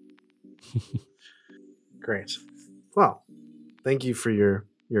 Great. Well, thank you for your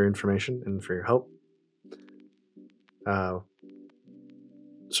information and for your help.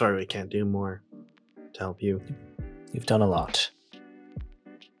 Sorry we can't do more to help you. You've done a lot.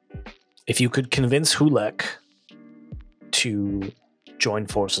 If you could convince Hulek to join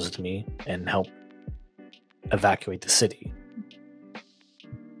forces with me and help evacuate the city,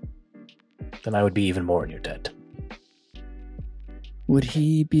 then I would be even more in your debt. Would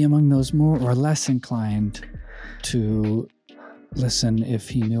he be among those more or less inclined to listen if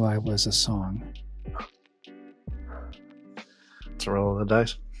he knew I was a song? Let's roll the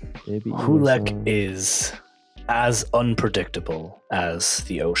dice. Maybe Hulek is as unpredictable as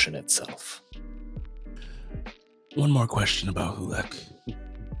the ocean itself. One more question about Hulek.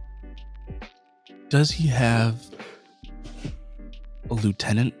 Does he have a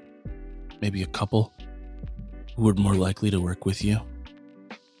lieutenant, maybe a couple, who are more likely to work with you?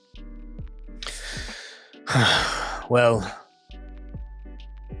 Well,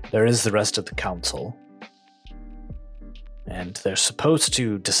 there is the rest of the council. And they're supposed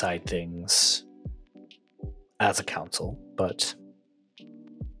to decide things as a council, but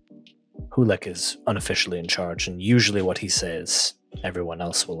Hulek is unofficially in charge, and usually what he says, everyone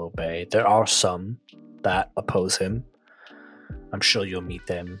else will obey. There are some that oppose him. I'm sure you'll meet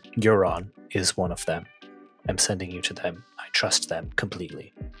them. Euron is one of them. I'm sending you to them. I trust them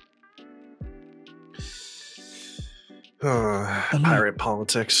completely. Pirate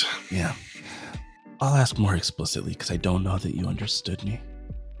politics. Yeah. I'll ask more explicitly because I don't know that you understood me.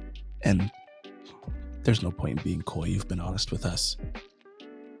 And there's no point in being coy. You've been honest with us.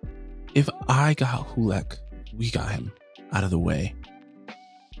 If I got Hulek, we got him out of the way,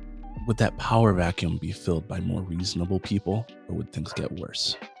 would that power vacuum be filled by more reasonable people, or would things get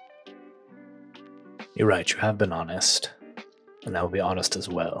worse? You're right, you have been honest. And I will be honest as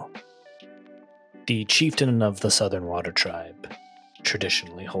well. The chieftain of the Southern Water Tribe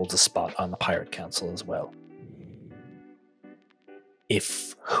traditionally holds a spot on the Pirate Council as well.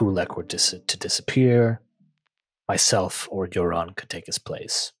 If Hulek were to disappear, myself or Euron could take his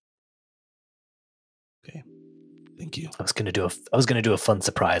place. Okay, thank you. I was gonna do a fun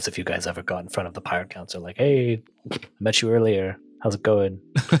surprise if you guys ever got in front of the Pirate Council, like, hey, I met you earlier. How's it going?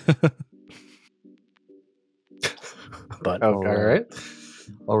 But Oh, all right.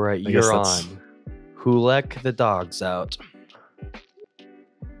 All right, I guess you're that's- on. Hulek the dog's out.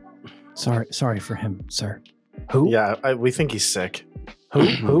 Sorry for him, sir. who? Yeah, we think he's sick.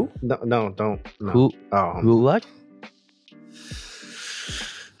 Who? No, don't. No. Who? Oh. Hulek?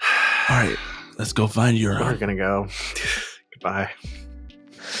 All right, let's go find We're Euron. gonna go. Goodbye.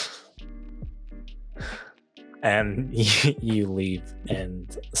 And you leave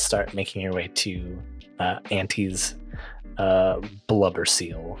and start making your way to Auntie's blubber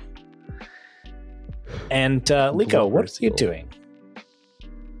seal. And Liko, Blubber what are you seal. doing?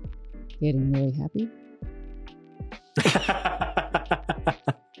 Getting really happy.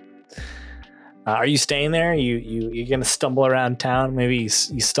 Are you staying there? You gonna stumble around town? Maybe you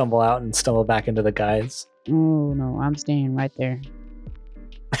stumble out and stumble back into the guys. Oh no, I'm staying right there.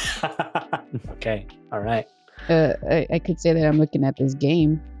 Okay, all right. I could say that I'm looking at this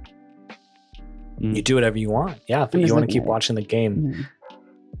game. You do whatever you want. Yeah, if I'm you just want to looking keep at it. watching the game. Mhm.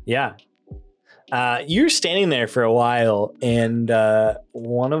 Yeah. You're standing there for a while, and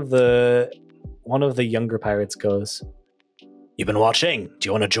one of the younger pirates goes, "You've been watching. Do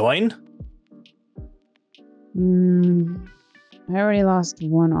you want to join?" I already lost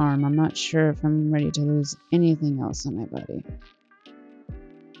one arm. I'm not sure if I'm ready to lose anything else on my body.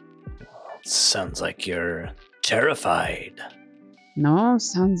 Sounds like you're terrified. No,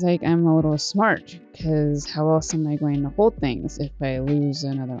 sounds like I'm a little smart, because how else am I going to hold things if I lose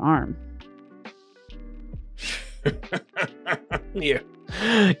another arm?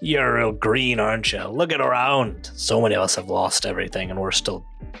 You're real green, aren't you? Look at around. So many of us have lost everything, and we're still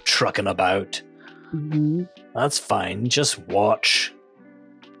trucking about. Mm-hmm. That's fine. Just watch.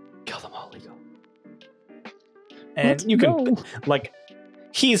 Kill them all, Liko. And you can like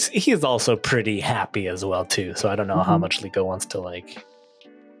he's also pretty happy as well too. So I don't know how Mhm. much Liko wants to like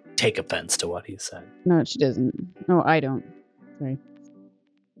take offense to what he said. No, she doesn't. No, I don't. Sorry.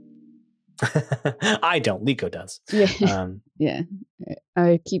 I don't. Liko does. Yeah. Um, Yeah.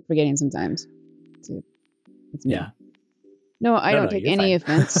 I keep forgetting sometimes. It's me. yeah. No, I No, don't no, take you're any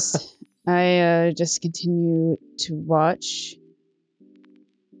fine. offense. I just continue to watch.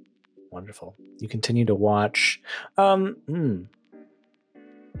 Wonderful. You continue to watch. You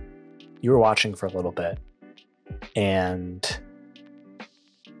were watching for a little bit, and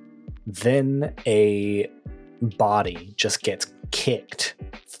then a body just gets kicked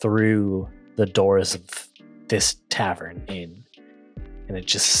through the doors of this tavern inn, and it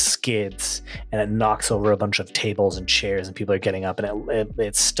just skids and it knocks over a bunch of tables and chairs, and people are getting up, and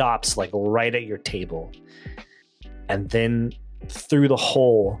it stops like right at your table, and then through the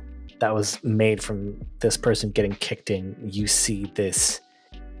hole that was made from this person getting kicked in, you see this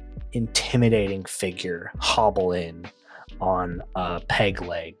intimidating figure hobble in on a peg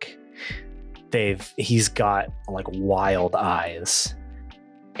leg. He's got like wild eyes,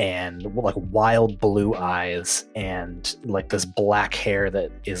 and like wild blue eyes, and like this black hair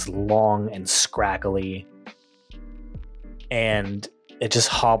that is long and scraggly, and it just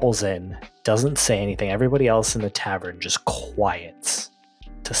hobbles in, doesn't say anything. Everybody else in the tavern just quiets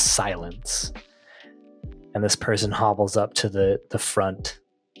to silence, and this person hobbles up to the front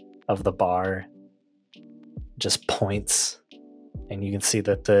of the bar, just points, and you can see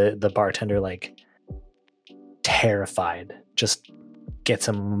that the bartender, like terrified, just gets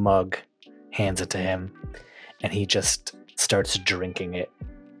a mug hands it to him, and he just starts drinking it.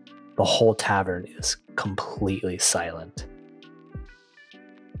 The whole tavern is completely silent.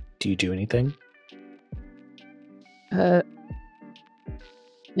 Do you do anything? And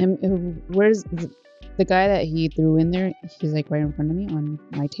where's the guy that he threw in there? He's like right in front of me on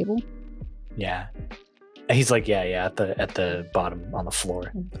my table. Yeah. He's like, yeah, at the bottom on the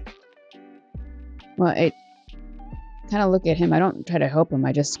floor. Well, I kind of look at him. I don't try to help him.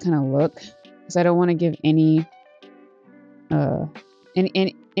 I just kind of look because I don't want to give any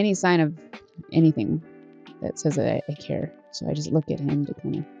sign of anything that says that I care. So I just look at him to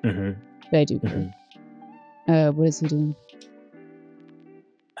kind of. Mm-hmm. But I do care. What is he doing?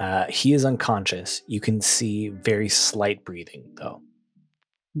 He is unconscious. You can see very slight breathing, though.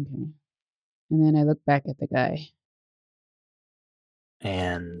 Okay. And then I look back at the guy.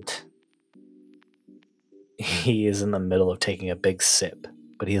 And he is in the middle of taking a big sip,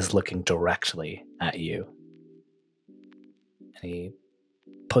 but he is looking directly at you. And he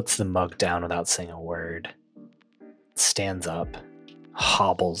puts the mug down without saying a word, stands up,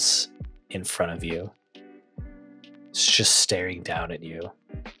 hobbles in front of you. It's just staring down at you.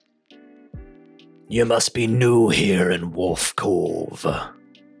 You must be new here in Wolf Cove.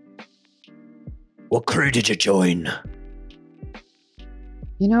 What crew did you join?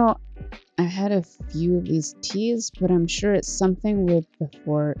 You know, I had a few of these teas, but I'm sure it's something with the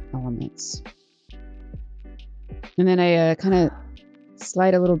 4 elements. And then I kind of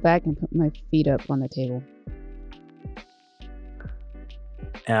slide a little back and put my feet up on the table.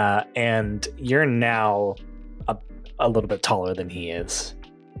 And you're now a little bit taller than he is.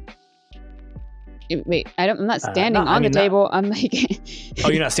 Wait, I'm not standing on the table. I'm like... Oh,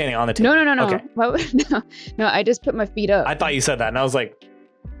 you're not standing on the table? No. Okay. No, I just put my feet up. I thought you said that, and I was like...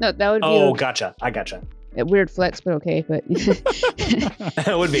 No, that would be... Oh, gotcha. I gotcha. A weird flex, but okay, but...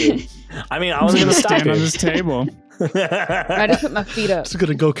 It would be. I mean, I was going to stop stand you. on this table. I just put my feet up. Just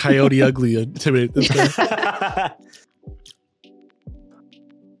gonna go Coyote Ugly and intimidate this guy.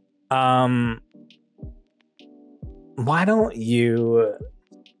 Why don't you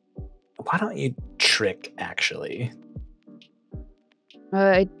trick, actually?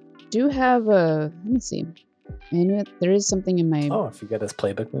 I do have a... Let me see. I knew there is something in my... Oh, if you get his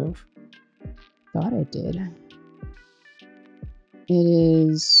playbook move. Thought I did. It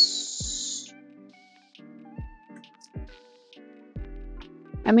is...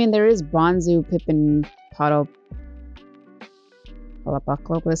 I mean, there is Bonzu, Pippin, Palapoclopus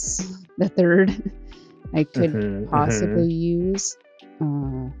the third. I could possibly use.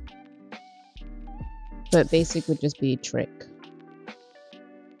 But basic would just be trick.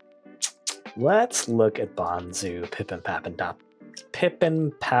 Let's look at Bonzu, Pippin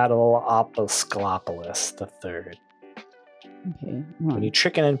Paddleopusclopolis the third. Okay. When you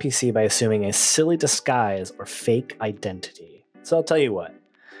trick an NPC by assuming a silly disguise or fake identity. So I'll tell you what.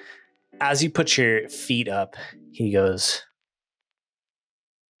 As you put your feet up, he goes,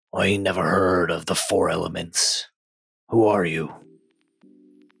 I never heard of the 4 elements. Who are you?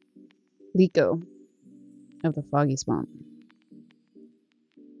 Liko of the Foggy Swamp.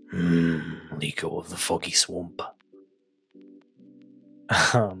 Liko of the Foggy Swamp.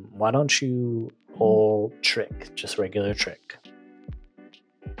 Why don't you roll trick, just regular trick?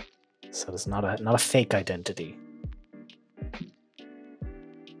 So it's not a fake identity.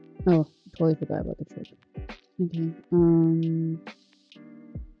 Oh, totally forgot about the trick. Okay.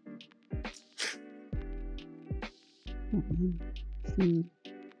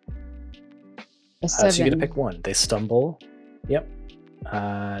 A 7. So you get to pick one. They stumble. Yep.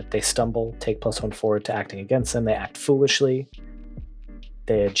 They stumble, take +1 forward to acting against them. They act foolishly.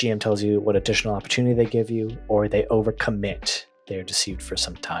 The GM tells you what additional opportunity they give you, or they overcommit. They are deceived for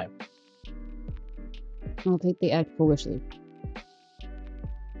some time. I'll take the act foolishly.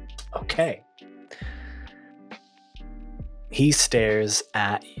 Okay. He stares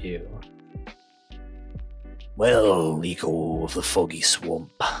at you. Well, Liko of the Foggy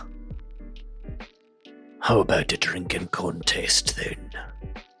Swamp. How about a drinking contest then?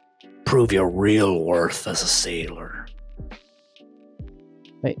 Prove your real worth as a sailor.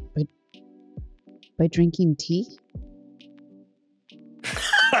 By drinking tea?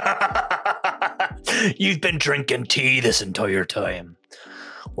 You've been drinking tea this entire time.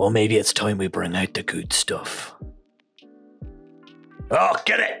 Well, maybe it's time we bring out the good stuff. Oh,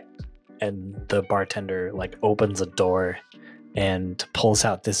 get it! And the bartender opens a door and pulls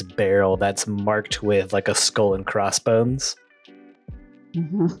out this barrel that's marked with a skull and crossbones.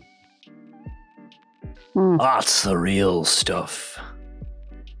 Uh-huh. That's the real stuff.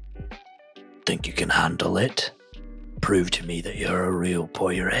 Think you can handle it? Prove to me that you're a real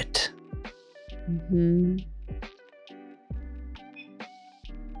pirate. Mm-hmm.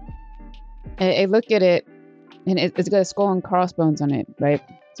 I look at it, and it's got a skull and crossbones on it, right?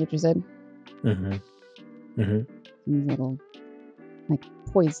 That's what you said? Mm-hmm. Mm-hmm. Seems a little like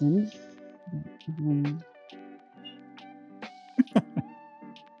poison.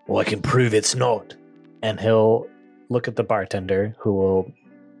 Well, I can prove it's not. And he'll look at the bartender, who will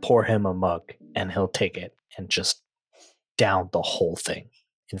pour him a mug, and he'll take it and just down the whole thing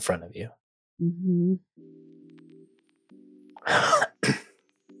in front of you. Mm-hmm.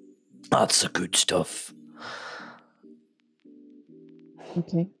 That's the good stuff.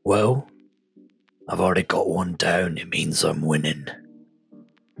 Okay. Well, I've already got one down. It means I'm winning.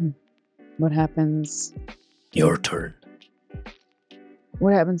 What happens? Your turn.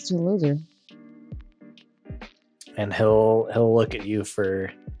 What happens to a loser? And he'll look at you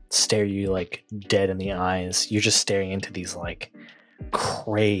stare you like dead in the eyes. You're just staring into these like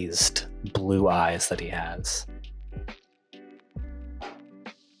crazed blue eyes that he has.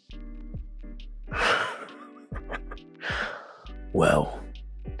 Well,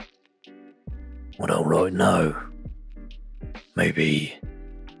 I don't right now. Maybe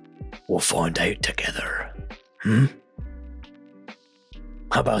we'll find out together. How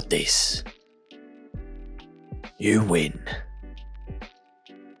about this? You win.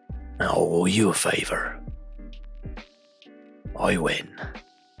 I'll owe you a favor. I win.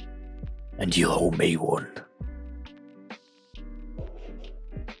 And you owe me one.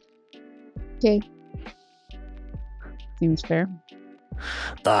 Okay. Seems fair.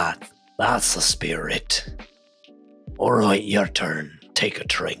 That's the spirit. Alright, your turn. Take a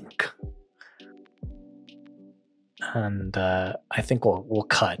drink. And I think we'll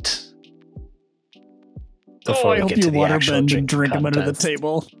cut. I hope you waterbend and drink him under the contest.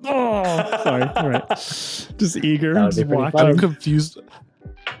 table. Oh, sorry. All right. Just eager. That would be Just pretty watch. fun. I'm confused.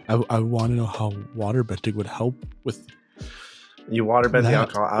 I want to know how waterbending would help with. You waterbend the That-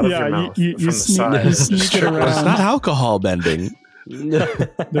 alcohol out of Yeah, your you- mouth you from the sneak- side. you sneak Just it trickle around. It's not alcohol bending.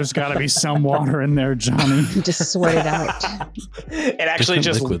 There's got to be some water in there, Johnny. You just sweat it out. It actually Different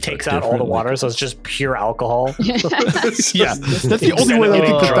just liquids takes are out all the different water, liquids. so it's just pure alcohol. Yeah, that's the only Instead way of I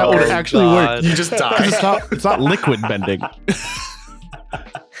think being that would drunk. actually God. work. You just 'Cause die. it's not liquid bending.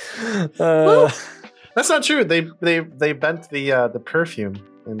 That's not true. They bent the perfume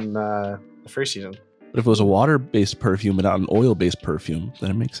in the first season. But if it was a water-based perfume and not an oil-based perfume,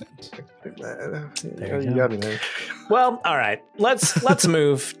 then it makes sense. There you You go. got me there. Well, all right. Let's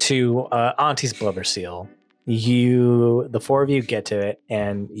move to Auntie's blubber seal. The four of you get to it,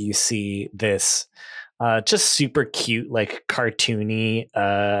 and you see this just super cute, like cartoony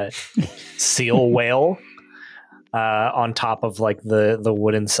seal whale on top of like the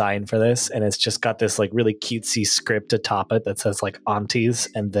wooden sign for this, and it's just got this like really cutesy script atop it that says like Auntie's,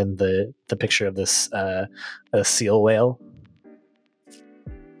 and then the picture of this a seal whale.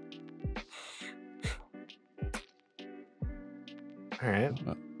 All right.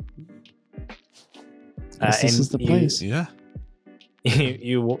 Guess this and is the you- place. Yeah.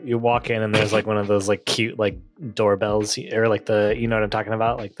 you walk in and there's like one of those like cute like doorbells or like the, you know what I'm talking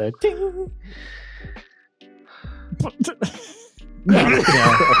about, like the ding.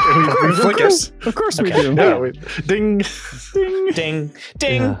 Of course we Okay. do. Yeah, ding. Ding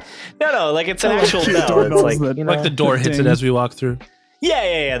ding. Yeah. No, like it's an I like actual cute bell. It's doorbells like, that- you know, Like the door hits it Ding. as we walk through.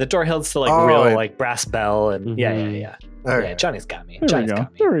 yeah. The door hits the like Oh, real right. like brass bell, and yeah. All Yeah, right. Johnny's got me. There we Johnny's go.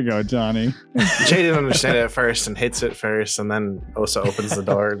 got me. There we go, Johnny. Jay didn't understand it at first and hits it first, and then Osa opens the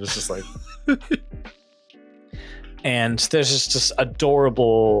door and it's just like, And there's just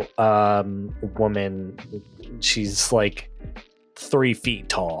adorable woman. She's like 3 feet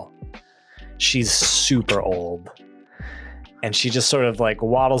tall. She's super old. And she just sort of like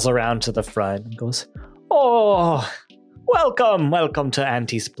waddles around to the front and goes, "Oh, welcome to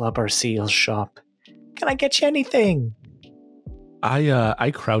Auntie's Blubber Seal shop. Can I get you anything?"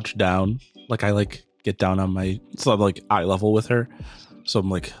 I crouch down, like I like get down on my, so I'm like eye level with her, so I'm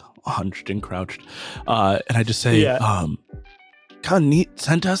like hunched and crouched, and I just say, Yeah. Khan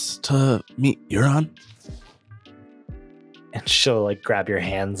sent us to meet Euron. And she'll like grab your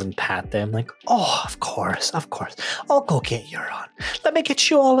hands and pat them like, "Oh, of course. I'll go get Euron. Let me get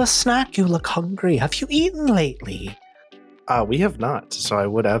you all a snack. You look hungry. Have you eaten lately?" we have not, so I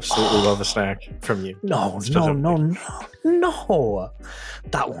would absolutely love a snack from you. No. Specifically.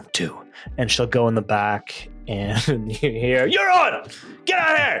 That won't do. And she'll go in the back and you hear, "Euron! Get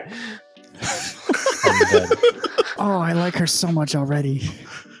out here!" And then Oh, I like her so much already.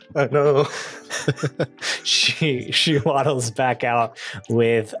 I know. she waddles back out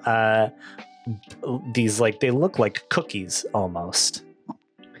with these, like, they look like cookies almost.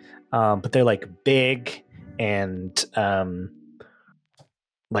 but they're like big and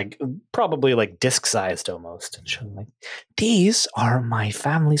like probably like disc-sized almost. And she'll be like, these are my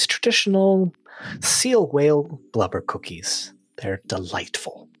family's traditional seal whale blubber cookies. They're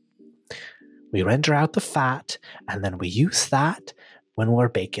delightful. We render out the fat, and then we use that when we're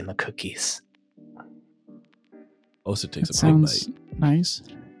baking the cookies. Also takes That a big sounds bite. nice.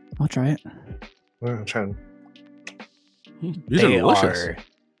 I'll try it. I'm trying. These They are delicious. are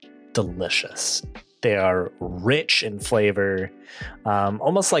delicious. They are rich in flavor.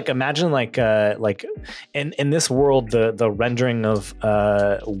 Almost like imagine like in this world, the rendering of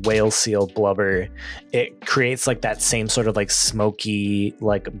whale seal blubber, it creates like that same sort of like smoky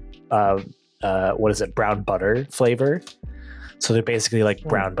like what is it, brown butter flavor. So they're basically like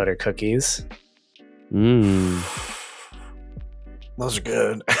brown butter cookies. Those are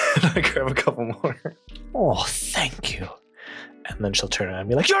good. I grab a couple more. Oh, thank you. And then she'll turn around and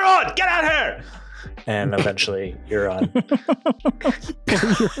be like, "You're on! Get out here!" And eventually, you're on.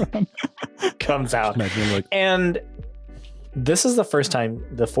 Comes out. Imagine like, And this is the first time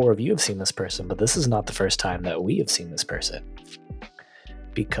the four of you have seen this person, but this is not the first time that we have seen this person.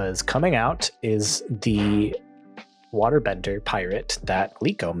 Because coming out is the waterbender pirate that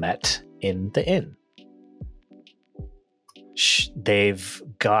Liko met in the inn. They've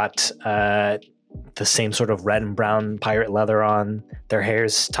got the same sort of red and brown pirate leather on. Their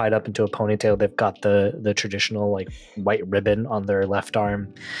hair's tied up into a ponytail. They've got the traditional like white ribbon on their left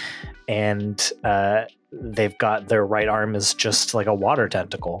arm, and they've got their right arm is just like a water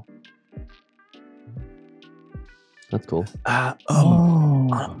tentacle. That's cool.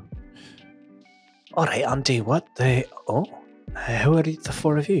 Oh. All right, Auntie. What the? Oh, who are the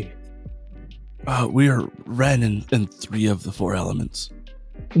four of you? we are Ren and three of the four elements.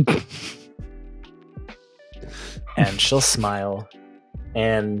 And she'll smile,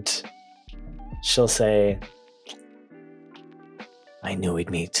 and she'll say, "I knew we'd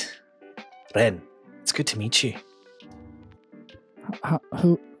meet. Ren, it's good to meet you."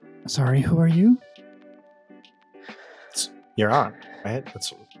 Who? Sorry, who are you? You're on, right?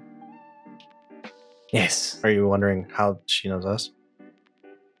 Yes. Are you wondering how she knows us?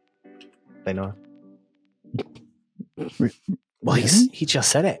 They know. Well, Really? he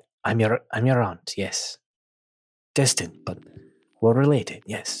just said it. I'm your aunt. Yes. Distant, but we're related.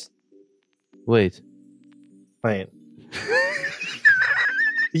 Yes. Wait, Wait,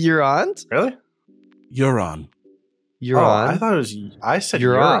 your aunt? really? You're on. Your Oh, aunt? I thought it was. I said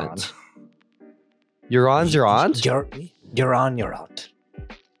Your your aunt. aunt. Your aunt's your aunt? You're on your aunt.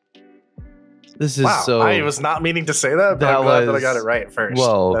 This is Wow, so. I was not meaning to say that, but That I'm glad that I was- got it right first.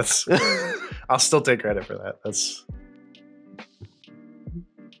 Whoa. That's. I'll still take credit for that. This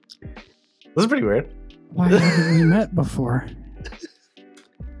is pretty weird. Why haven't we met before?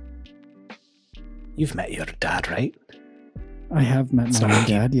 You've met your dad, right? I have met my own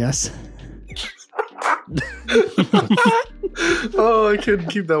dad, yes. Oh, I couldn't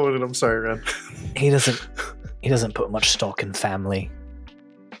keep that one in. I'm sorry, man. He doesn't put much stock in family.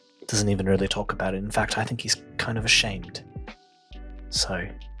 Doesn't even really talk about it. In fact, I think he's kind of ashamed. So,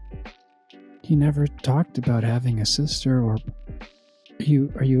 He never talked about having a sister or...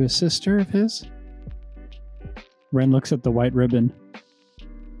 Are you a sister of his? Ren looks at the white ribbon.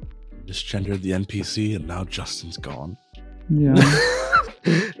 Misgendered the NPC, and now Justin's gone. Yeah.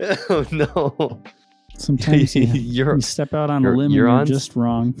 Oh no. Sometimes You're- you step out on a you're- limb and you're you're on- just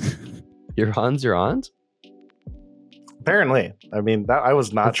wrong. Your aunt's your aunt? Apparently, I mean that I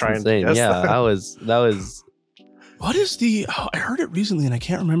was not That's trying insane. to guess Yeah, that. that was What is the? Oh, I heard it recently, and I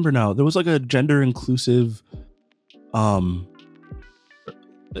can't remember now. There was like a gender inclusive,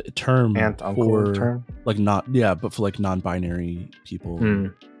 term Aunt, uncle for term. like but for like non-binary people.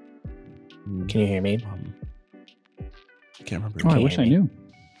 can you hear me? I can't remember. Oh, I Can't wish I hear me. knew.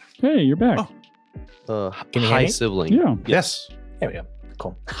 Hey, you're back. Oh. Can you hear high me? sibling. Yeah. Yes. There we go.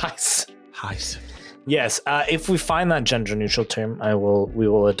 Cool. Nice. Hi. Yes. If we find that gender neutral term, we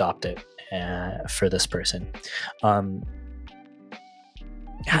will adopt it for this person. I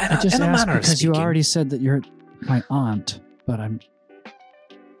just asked because you already said that you're my aunt, but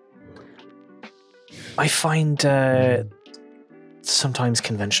I find sometimes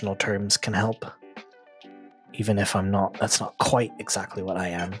conventional terms can help, even if I'm not. That's not quite exactly what I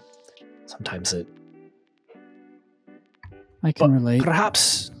am. Sometimes it. I can But relate.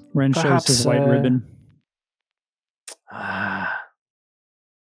 Perhaps. Ren shows his white ribbon.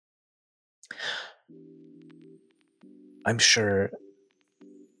 I'm sure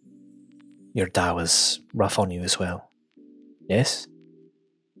your dad was rough on you as well. Yes?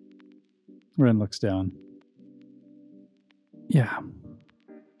 Ren looks down. Yeah.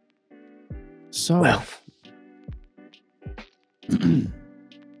 So, Well,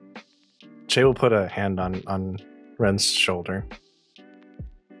 Jay will put a hand on Ren's shoulder.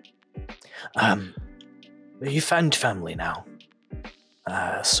 you found family now.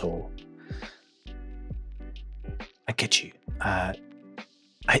 So I get you. I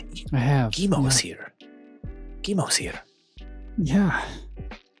have. Gimo's here. Gimo's here. Yeah.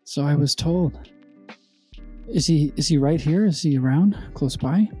 So I was told. Is he right here? Is he around? Close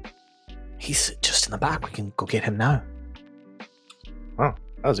by? He's just in the back. We can go get him now. Oh,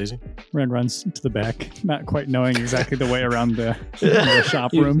 that was easy. Ren runs to the back, not quite knowing exactly the way around the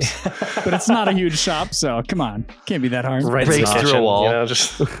shop rooms. But it's not a huge shop, so come on. Can't be that hard. Right Breaks in the through a kitchen, wall. You know,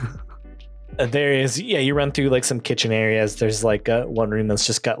 just There is, you run through like some kitchen areas. There's like one room that's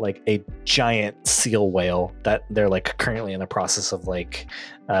just got like a giant seal whale that they're like currently in the process of like,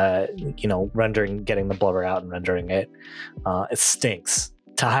 rendering, getting the blubber out and rendering it. It stinks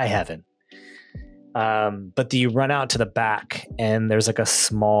to high heaven. But you run out to the back and there's like a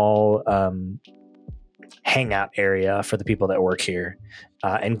small hangout area for the people that work here.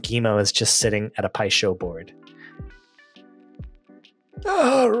 And Gimo is just sitting at a pie show board.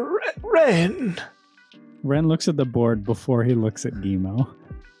 Ren. Ren looks at the board before he looks at Gimo.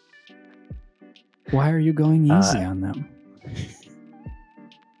 Why are you going easy on them?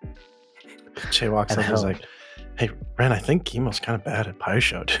 Jay walks up and is like, "Hey, Ren, I think Gimo's kind of bad at pie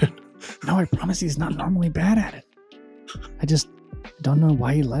show, dude." No, I promise he's not normally bad at it. I just don't know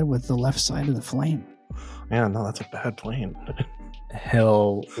why he led with the left side of the flame. Yeah, no, that's a bad plane.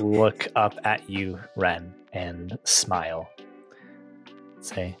 He'll look up at you, Ren, and smile.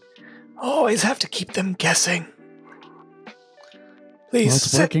 Say, always have to keep them guessing. Please, Well,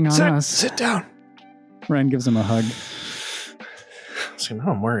 it's working on us. Sit down. Ren gives him a hug. See,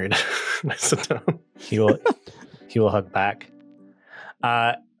 now I'm worried. I sit down. He will hug back.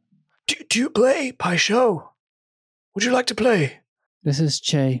 Do you play pie show? Would you like to play? This is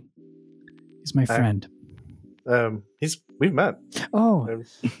Che. He's my friend. We've met. Oh, Um,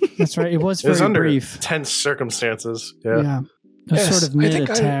 that's right. It was It was very under brief. tense circumstances. Yeah. It was Yes, sort of I think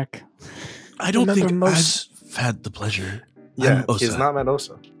mid-attack. I don't Remember think most- I've had the pleasure. Yeah, I'm he's Osa. not met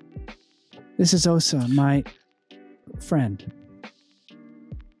Osa. This is Osa, my friend.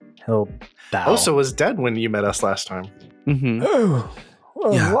 He'll bow. Osa was dead when you met us last time. Mm-hmm. Oh,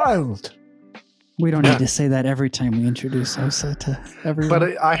 well, Yeah. wild. We don't Yeah. need to say that every time we introduce Osa to everyone.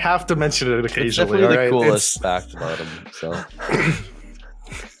 But I have to mention it It's occasionally. definitely the all right? coolest fact about him. So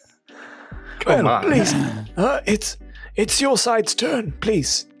Come on. Please, it's your side's turn,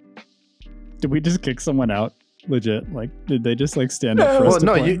 please. Did we just kick someone out? Legit? Like, did they just like stand up for Well, us to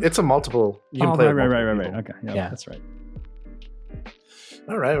no, play? it's a multiple. You can Oh, play right, with right, multiple right. people. Okay, Yeah. that's right.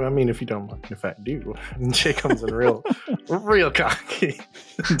 All right. I mean, if you don't mind, if I do, and Jay comes in real cocky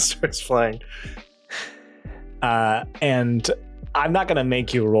and starts flying. And I'm not gonna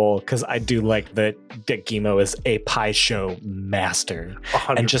make you roll because I do like that Gimo is a pie show master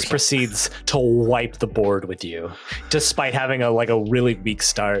 100%. and just proceeds to wipe the board with you, despite having a really weak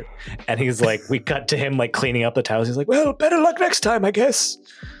start. And he's like, we cut to him like cleaning up the towels. He's like, well, better luck next time, I guess.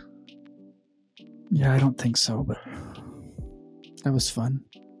 Yeah, I don't think so, but that was fun.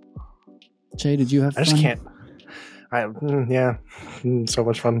 Jay, did you have I fun? just can't. So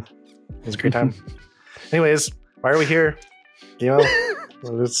much fun. It was a great time. Anyways, why are we here? You know,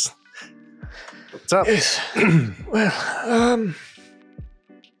 what's up? Yes. Well,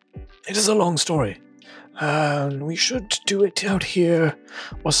 it is a long story. We should do it out here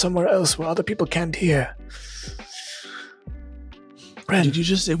or somewhere else where other people can't hear. Ren, Did you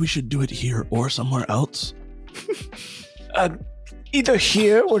just say we should do it here or somewhere else? either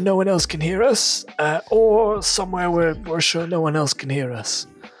here where no one else can hear us, or somewhere where we're sure no one else can hear us.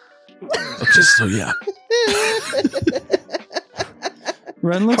 Okay, so yeah.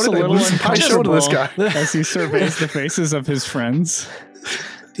 Ren looks a How did I little lose my show to this uncomfortable guy? as he surveys the faces of his friends.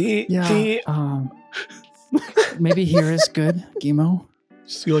 Yeah. Maybe here is good, Gimo.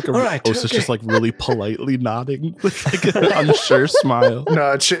 See like All right, Osa's okay. just like really politely nodding with like an unsure smile.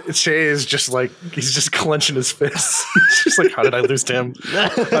 No, Che is just like, he's just clenching his fists. He's just like, how did I lose to him? How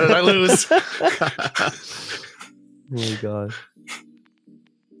did I lose? oh my god.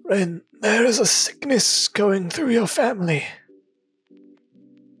 Ren, there is a sickness going through your family.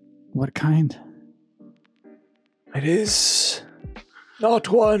 What kind? It is not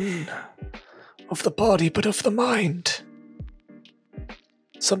one of the body, but of the mind.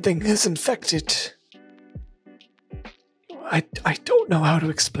 Something is infected. I don't know how to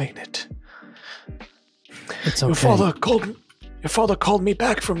explain it. It's Your okay. father called me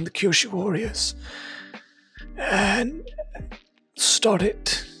back from the Kyoshu Warriors and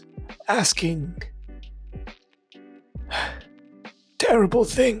started asking terrible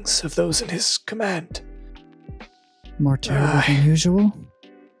things of those in his command. More terrible than usual?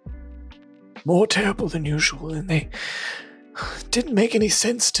 More terrible than usual, and they didn't make any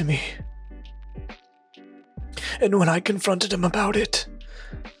sense to me. And when I confronted him about it,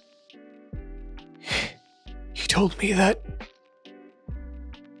 he told me that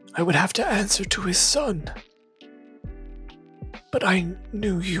I would have to answer to his son. But I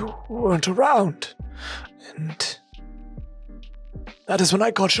knew you weren't around, and that is when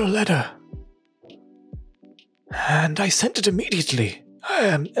I got your letter. And I sent it immediately.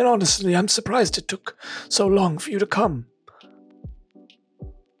 And honestly, I'm surprised it took so long for you to come.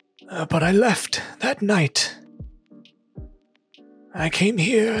 But I left that night. I came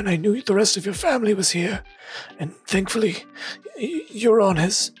here, and I knew the rest of your family was here. And thankfully, Euron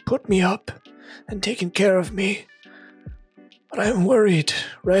has put me up and taken care of me. But I am worried,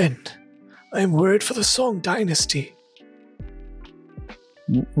 Ren. I am worried for the Song Dynasty.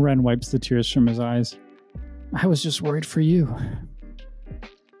 Ren wipes the tears from his eyes. I was just worried for you.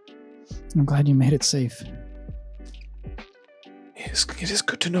 I'm glad you made it safe. It is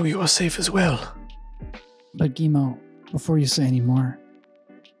good to know you are safe as well. But Gimo, before you say any more,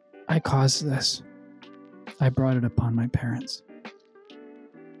 I caused this. I brought it upon my parents.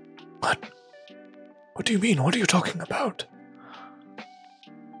 What? What do you mean? What are you talking about?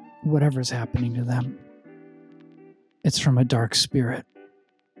 Whatever's happening to them, it's from a dark spirit.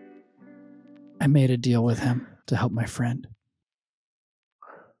 I made a deal with him to help my friend.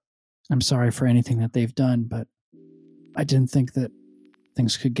 I'm sorry for anything that they've done, but I didn't think that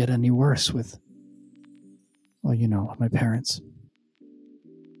things could get any worse with, well, my parents.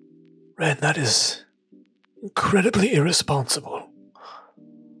 Ren, that is incredibly irresponsible.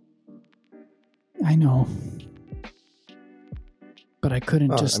 I know. But I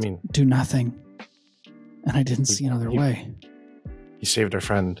couldn't do nothing. And I didn't see another way. He saved our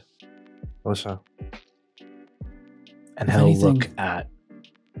friend, Osa. And he'll look at...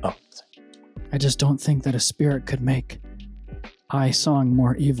 Oh, sorry. I just don't think that a spirit could make Song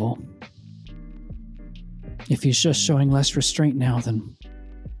more evil. If he's just showing less restraint now, then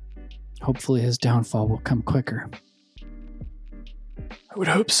hopefully his downfall will come quicker. I would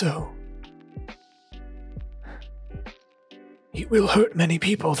hope so. He will hurt many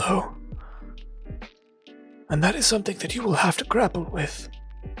people, though. And that is something that you will have to grapple with.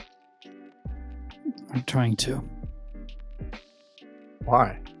 I'm trying to.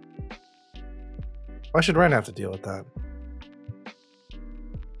 Why? Why should Ren have to deal with that?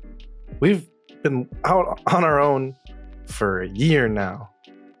 We've been out on our own for a year now,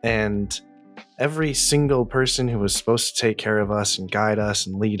 and every single person who was supposed to take care of us and guide us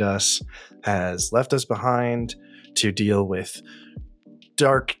and lead us has left us behind to deal with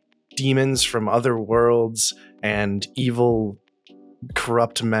dark demons from other worlds and evil,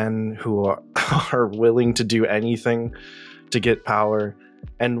 corrupt men who are willing to do anything to get power.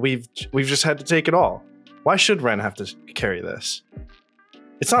 And we've just had to take it all. Why should Ren have to carry this?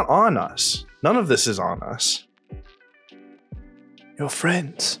 It's not on us. None of this is on us. Your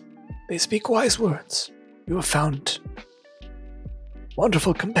friends, they speak wise words. You have found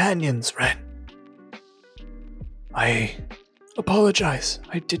wonderful companions, Ren. I apologize.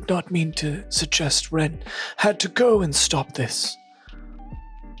 I did not mean to suggest Ren had to go and stop this.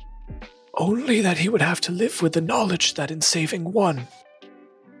 Only that he would have to live with the knowledge that in saving one,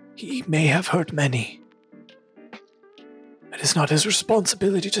 he may have hurt many. It is not his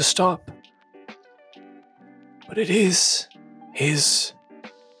responsibility to stop, but it is his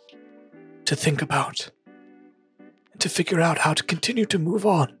to think about and to figure out how to continue to move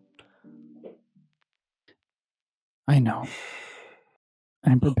on. I know.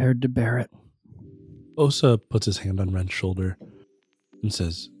 I'm prepared to bear it. Osa puts his hand on Ren's shoulder and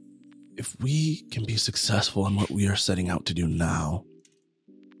says, if we can be successful in what we are setting out to do now,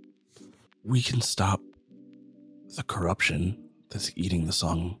 we can stop the corruption that's eating the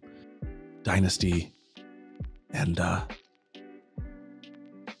Song Dynasty. And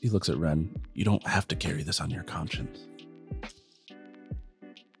he looks at Ren. You don't have to carry this on your conscience.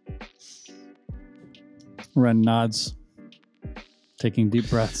 Ren nods, taking deep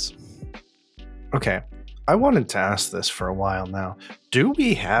breaths. Okay, I wanted to ask this for a while now. Do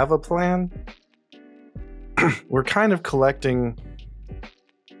we have a plan? We're kind of collecting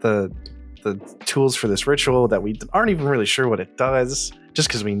the tools for this ritual that we aren't even really sure what it does, just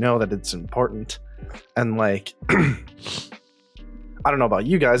because we know that it's important. And like, I don't know about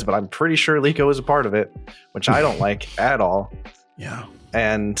you guys, but I'm pretty sure Liko is a part of it, which I don't like at all. Yeah.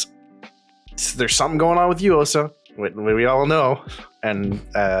 And there's something going on with you, Osa. We all know. and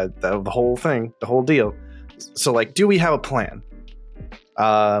the whole thing, the whole deal. So, like, do we have a plan?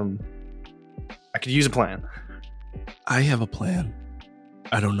 I could use a plan. I have a plan.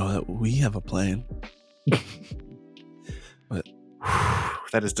 I don't know that we have a plan. But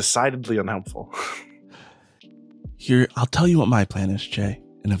that is decidedly unhelpful. here, I'll tell you what my plan is, Jay.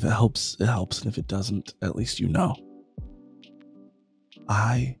 And if it helps, it helps. And if it doesn't, at least you know.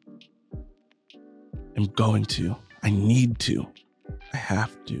 I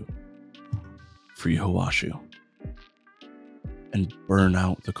have to free Hawashu and burn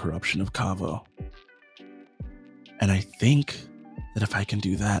out the corruption of Kavo. And I think that if I can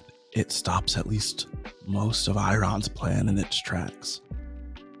do that, it stops at least most of Iron's plan in its tracks.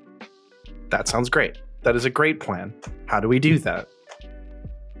 That sounds great. That is a great plan. How do we do that?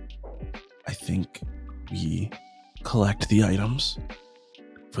 I think we collect the items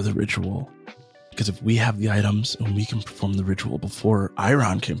for the ritual. Because if we have the items and we can perform the ritual before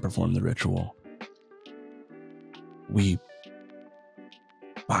Iron can perform the ritual, we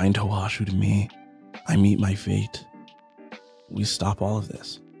bind Hawashu to me. I meet my fate. We stop all of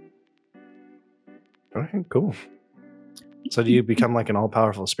this. Okay, cool. So do you become like an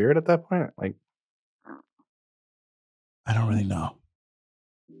all-powerful spirit at that point? Like, I don't really know.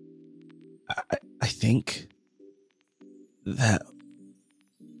 I think that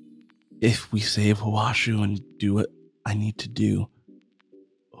if we save Hawashu and do what I need to do,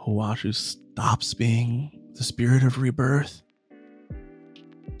 Hawashu stops being the spirit of rebirth.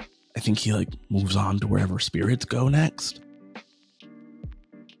 I think he like moves on to wherever spirits go next.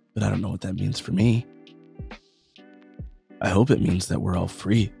 But I don't know what that means for me. I hope it means that we're all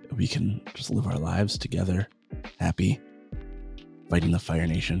free. We can just live our lives together, happy, fighting the Fire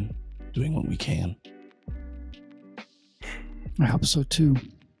Nation, doing what we can. I hope so too.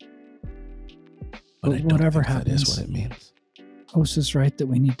 But I don't whatever think that happens, is what it means. Os is right that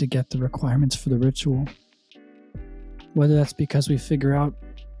we need to get the requirements for the ritual. Whether that's because we figure out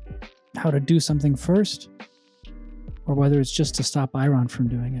how to do something first, or whether it's just to stop Iron from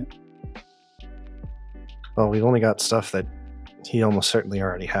doing it. well, we've only got stuff that he almost certainly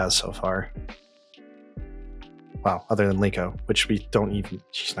already has so far. Well, other than Liko, which we don't even,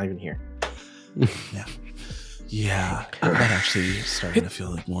 she's not even here. Yeah, that actually is starting to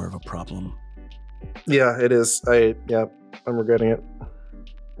feel like more of a problem. Yeah, it is. I'm regretting it.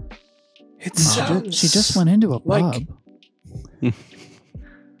 It She just went into a pub.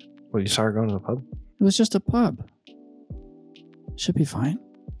 Well, you saw her going to the pub? It was just a pub. Should be fine.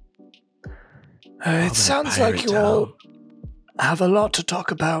 It sounds like you all have a lot to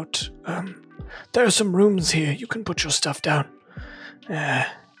talk about. There are some rooms here. You can put your stuff down and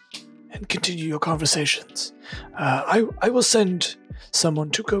continue your conversations. I will send someone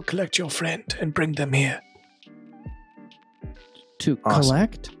to go collect your friend and bring them here. To Awesome.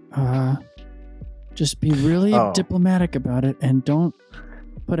 collect? Just be really diplomatic about it and don't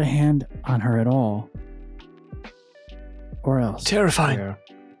put a hand on her at all. Or else. Terrifying, Yeah.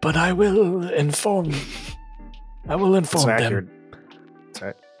 but I will inform. I will It's inform accurate.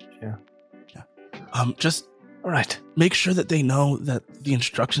 them. Just All right. make sure that they know that the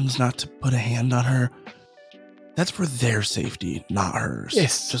instructions not to put a hand on her, that's for their safety, not hers.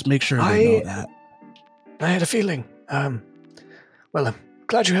 Yes. Just make sure they know that. I had a feeling. Well, I'm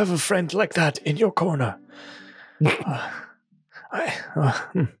glad you have a friend like that in your corner. Well,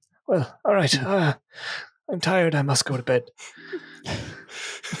 all right. I'm tired. I must go to bed.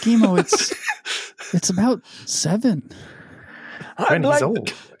 Chemo, it's about 7. I'm And he's like,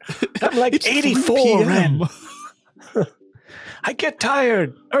 old. I'm like It's 84, 3 p.m. Ren. I get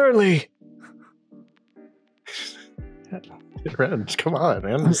tired early. Ren, come on,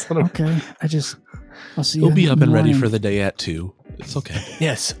 man. Just let him- Okay, I'll see you. He'll be in up the and ready morning. for the day at 2. It's okay.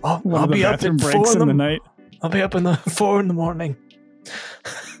 Yes, I'll One of the be up bathroom at breaks 4 in the night. I'll be up in the 4 in the morning.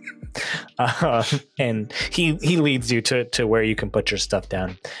 And he leads you to where you can put your stuff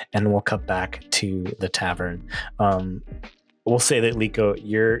down, and we'll cut back to the tavern. We'll say that Liko,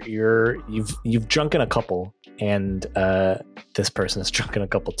 you've drunken a couple, and this person is drunken a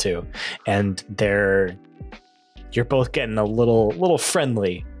couple too, and you're both getting a little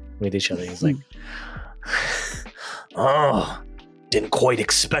friendly with each other. He's like, "Oh, didn't quite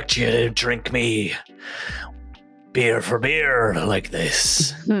expect you to drink me beer for beer like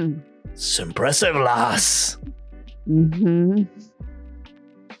this. It's impressive, lass." Mm-hmm.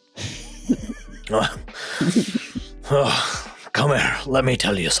 Come here, let me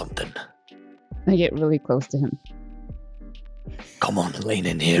tell you something. I get really close to him. Come on, lean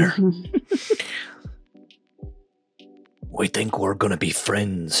in here. We think we're gonna be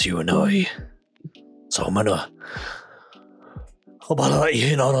friends, you and I. So I'm gonna I'm gonna let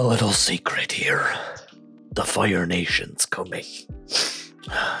you in on a little secret here. The Fire Nation's coming.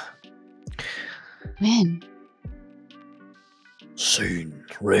 When? Soon.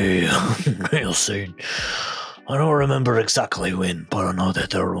 Real soon. I don't remember exactly when, but I know that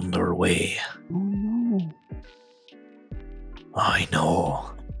they're underway. Oh no. I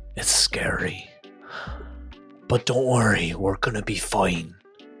know. It's scary. But don't worry, we're gonna be fine.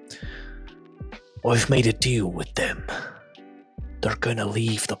 I've made a deal with them. They're gonna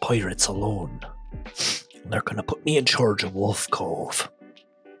leave the pirates alone. They're gonna put me in charge of Wolf Cove.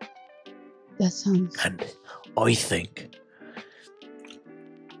 That sounds. And I think...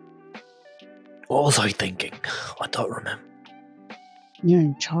 What was I thinking? I don't remember. You're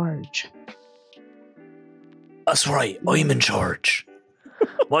in charge. That's right, I'm in charge.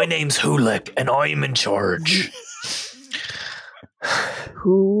 My name's Hulik, and I'm in charge.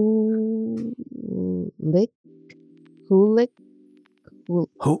 Who? Lick? Who lick? Who?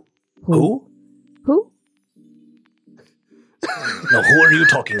 Who? Who? No, who are you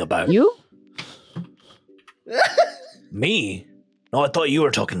talking about? You? Me? No, I thought you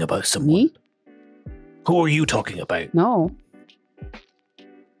were talking about someone. Me? Who are you talking about? No.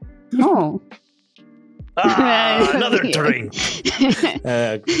 No. Ah, another drink.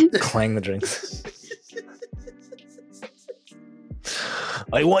 Clang the drinks.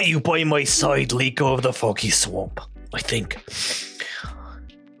 I want you by my side, Liko of the Foggy Swamp. I think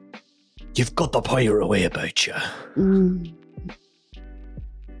you've got the pirate way about you.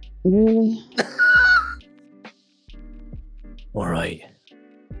 Really? All right.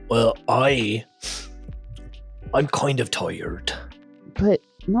 Well, I'm kind of tired. But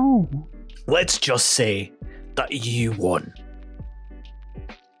no. Let's just say that you won.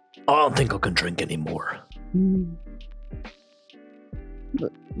 I don't think I can drink anymore.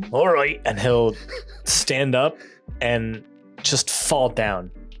 All right, and he'll stand up and just fall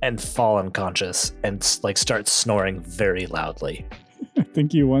down and fall unconscious and like start snoring very loudly. I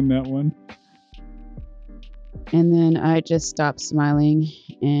think you won that one. And then I just stop smiling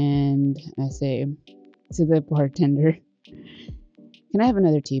and I say to the bartender, "Can I have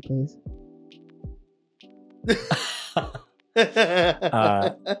another tea, please?"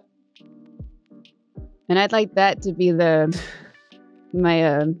 And I'd like that to be my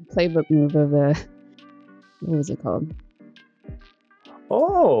playbook move of the, what was it called?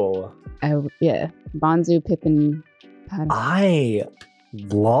 Oh, Bonzu, Pippin, Paddle, I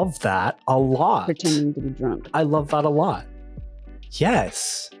love that a lot. pretending to be drunk. I love that a lot.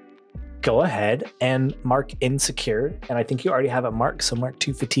 Yes. Go ahead and mark insecure, and I think you already have it marked, so mark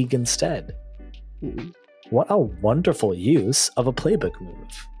 2 fatigue instead. Mm. What a wonderful use of a playbook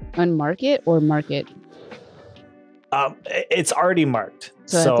move. Unmark it or mark it? It's already marked,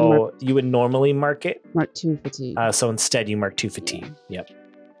 So I have to so you would normally mark it. Mark 2 fatigue. So instead, you mark 2 fatigue. Yep.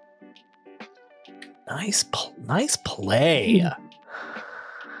 Nice play.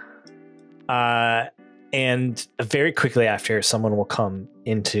 And very quickly after, someone will come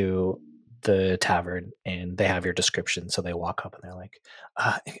into the tavern and they have your description. So they walk up and they're like,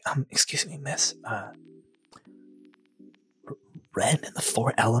 excuse me, miss. Ren and the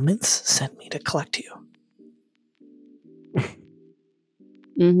 4 elements sent me to collect you.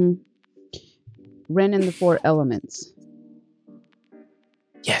 Mm-hmm. Ren and the 4 elements.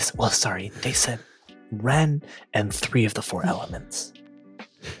 Yes, well, sorry. They said Ren and 3 of the 4 elements.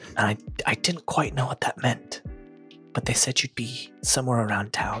 And I didn't quite know what that meant. But they said you'd be somewhere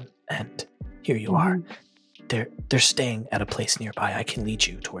around town, and here you are. They're staying at a place nearby. I can lead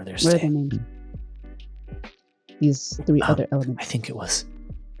you to where they're What are their staying. names? These 3 other elements. I think it was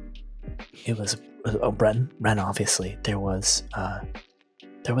Ren, obviously. There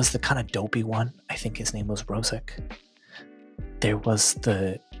was the kind of dopey one. I think his name was Rosic. There was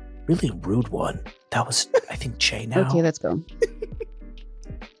the really rude one. That was, I think, Che now. Okay, let's go.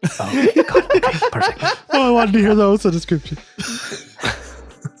 Oh, God. Okay, perfect. Oh, I wanted to hear that was a description.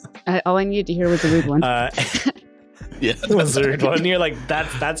 All I needed to hear was the rude one. Yeah. It was the rude one. You're like,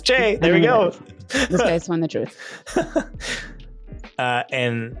 that's Che. There we go. This guy's telling the truth.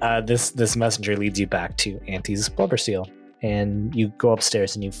 This messenger leads you back to Auntie's blubber seal, and you go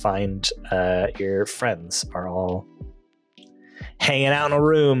upstairs and you find your friends are all hanging out in a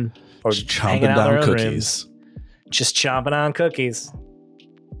room or Just hanging chomping out in their down own cookies. rooms, just chomping on cookies.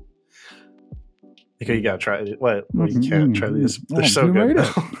 Okay, you gotta try it. What? Well, you can't try these. They're so you good. made it.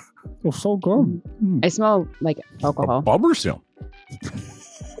 They're so good. I smell like alcohol. Blubber seal.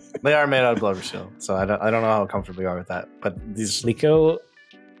 They are made out of blubber seal, so I don't know how comfortable you are with that. But these, Liko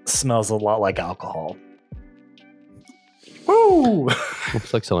smells a lot like alcohol. woo!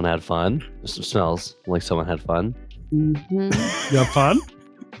 Looks like someone had fun. This smells like someone had fun. Mm-hmm. You have fun?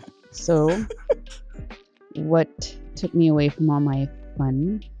 So, what took me away from all my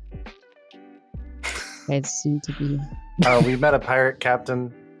fun? You guys seem to be. We met a pirate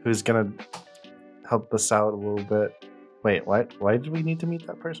captain who's gonna help us out a little bit. Wait, what? Why did we need to meet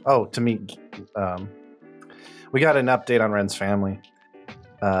that person? Oh, to meet. We got an update on Ren's family.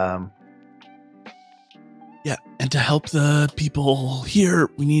 Yeah, and to help the people here,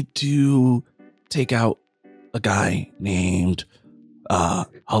 we need to take out a guy named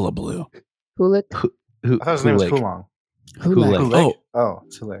Hullabaloo. Hulik? I thought his name was Hulek. Hulong. Hulek. Oh,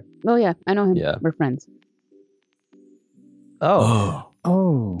 it's Hulek. Oh, yeah. I know him. Yeah. We're friends. Oh.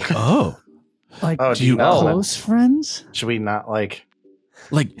 Oh. Oh, Oh. like Oh, do you close friends? Should we not like?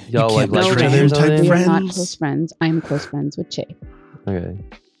 Like, Y'all you can't like betray each other or him type something? We are friends? not close friends. I'm close friends with Che. Okay.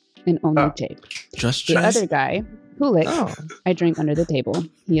 And only Oh. Che. Just The try. other guy, Hulik, Oh. I drink under the table.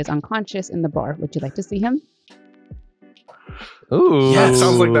 He is unconscious in the bar. Would you like to see him? Ooh. Yeah, it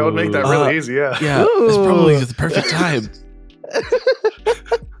sounds like that would make that really easy. Yeah. Yeah, it's probably Ooh. the perfect time.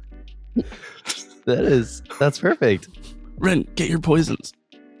 That's perfect. Ren, get your poisons.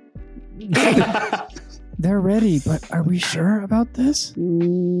 They're ready, but are we sure about this?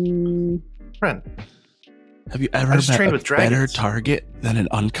 Ren. Have you ever just met trained a with better dragons. target than an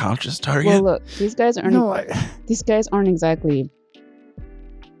unconscious target? Well, look, these guys aren't. No, These guys aren't exactly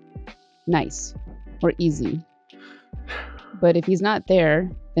nice or easy. But if he's not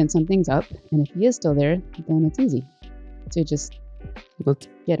there, then something's up. And if he is still there, then it's easy to just Let's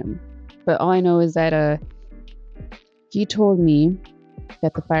get him. But all I know is that he told me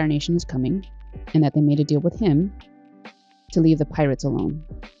that the Fire Nation is coming and that they made a deal with him to leave the pirates alone.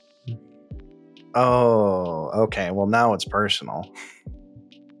 Oh, okay. Well, now it's personal.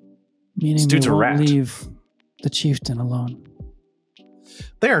 meaning This we dude's a won't rat. leave the chieftain alone.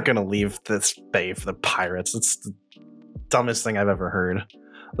 They aren't gonna leave this bay for the pirates. It's the dumbest thing I've ever heard.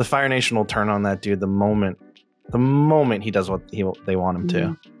 The Fire Nation will turn on that dude the moment he does what they want him to.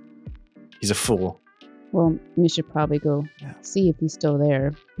 Mhm. He's a fool. Well, we should probably go Yeah. see if he's still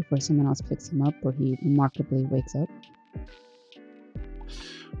there before someone else picks him up or he remarkably wakes up.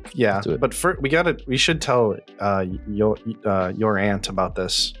 Yeah, Let's do it. but we should tell your aunt about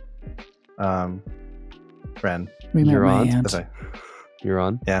this. Ren, We met You're my on? aunt. as I- You're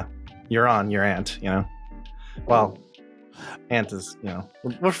on. you're on your aunt. Well, aunt is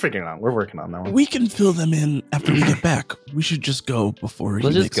we're figuring out. We're working on that one. We can fill them in after we get back. We should just go before he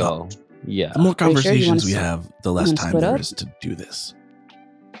Let's just wakes up. go. Yeah. The more Are you sure you conversations wanna we s- have, the less wanna time split there up? is to do this.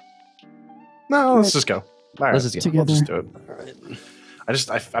 No, let's just go. All right, Let's just go. We'll just do Together. it. All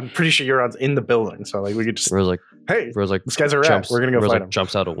right. I'm pretty sure you're in the building, so like we could just Rose like hey, Rose like this guy's a rat. jumps. We're gonna go Rose fight like him.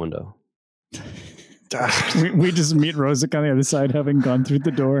 jumps out a window. we just meet Rosic on the other side, having gone through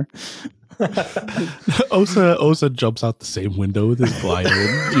the door. Osa jumps out the same window with his glider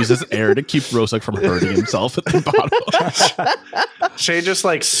and uses air to keep Rosak from hurting himself at the bottom. Shay just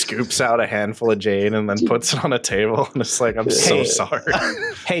like scoops out a handful of jade and then puts it on a table, and it's like, I'm so Hey. sorry.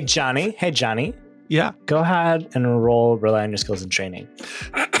 Hey Johnny, Yeah, go ahead and roll rely on your skills in training.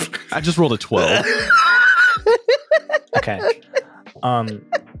 I just rolled a 12. Okay.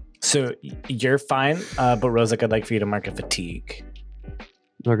 So you're fine, but Rosic, I'd like for you to mark a fatigue.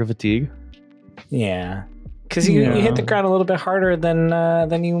 Mark of fatigue. Yeah, because you hit the ground a little bit harder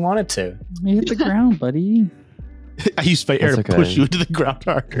than you wanted to. You hit the ground, buddy. I used my air That's to okay. push you into the ground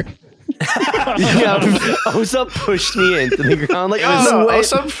harder. Yeah, Osa pushed me into the ground like it was. No, way-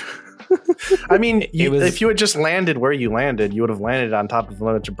 Osa, I mean, It was- if you had just landed where you landed, you would have landed on top of a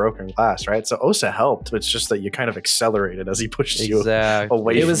bunch of broken glass, right? So Osa helped. It's just that you kind of accelerated as he pushed you Exactly.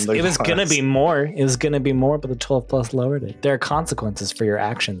 away It from was the it was gonna glass. be more. It was gonna be more, but the 12 plus lowered it. There are consequences for your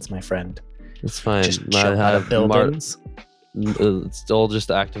actions, my friend. It's fine. Just I jump out of have buildings. it's all just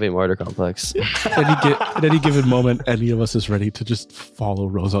to activate Martyr Complex. At any given moment, any of us is ready to just follow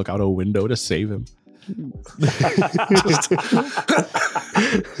Rosak out a window to save him.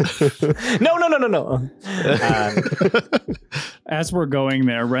 No. As we're going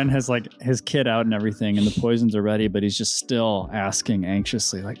there, Ren has like his kit out and everything, and the poisons are ready, but he's just still asking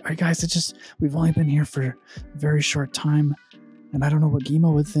anxiously, like, "All right, guys, we've only been here for a very short time, and I don't know what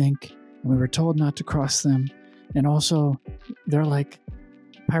Gimo would think. And we were told not to cross them, and also they're like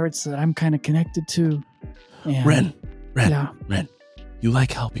pirates that I'm kind of connected to." And Ren, yeah, you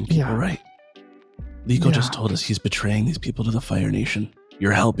like helping people, Yeah. right? Liko just Yeah. told us he's betraying these people to the Fire Nation.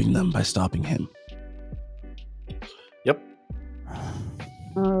 You're helping them by stopping him. Yep.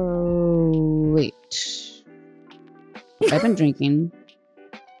 Oh, wait. I've been drinking,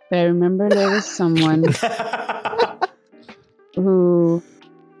 but I remember there was someone who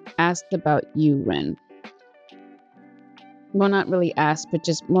asked about you, Ren. Well, not really asked, but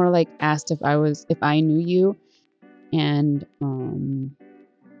just more like asked if I knew you, and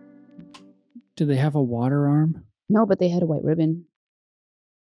Do they have a water arm? no, but they had a white ribbon.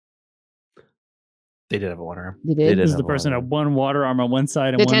 They did have a water arm. They They did. did. This is the have person one. had one water arm on one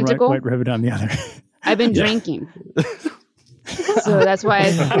side and The one tentacle? white ribbon on the other. I've been Yeah. drinking, so that's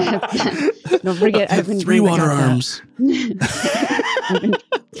why. Don't forget, I've been 3 drinking. water arms. I've been,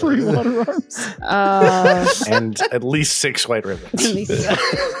 3 water arms. And at least 6 white ribbons. at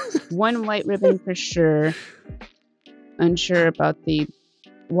least one white ribbon for sure. Unsure about the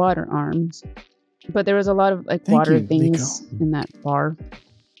water arms, but there was a lot of like Thank water you, things in that bar.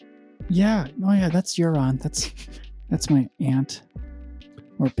 Yeah. Oh, yeah. That's Euron. That's my aunt.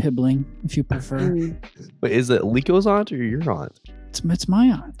 Or Pibbling, if you prefer. Mm. Wait, is it Lico's aunt or your aunt? It's my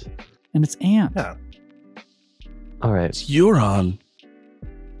aunt. And it's aunt. Yeah. All right. It's Euron.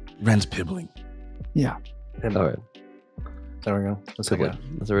 Ren's Pibbling. Yeah. All right. There we go. That's Pibbling. okay.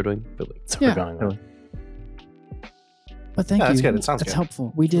 That's what we're doing. Pibbling. So Yeah. we're going with. But thank Yeah, you. that's good. It sounds That's good.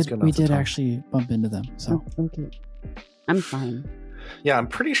 helpful. We Sounds did good we off the did top. actually bump into them. So Oh, okay, I'm fine. Yeah, I'm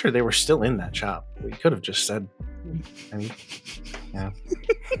pretty sure they were still in that shop. We could have just said. I mean,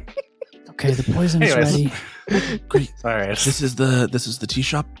 okay, the poison is Anyways. ready. Great. all right. This is the tea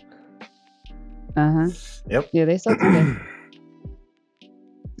shop. Uh huh. Yep. Yeah, they still do that.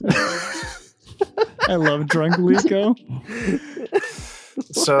 I love drunk Lico.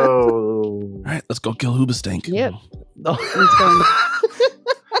 So, All right, let's go kill Hoobastank. Yep. No. Let's go.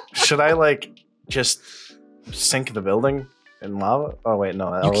 should I like just sink the building in lava? Oh wait, no.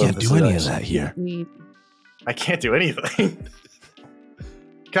 You all can't this do is any of ice. that here. I can't do anything.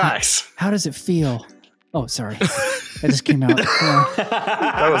 Guys, How does it feel? Oh, sorry. That just came out.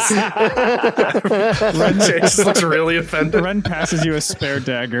 that was. Chase looks really offended. Ren passes you a spare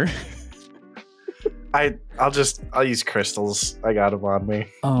dagger. I'll use crystals. I got them on me.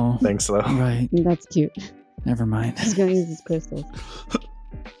 Oh, Thanks though. right. That's cute. Never mind. He's gonna use his crystals.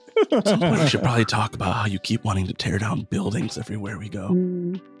 At some point, we should probably talk about how you keep wanting to tear down buildings everywhere we go.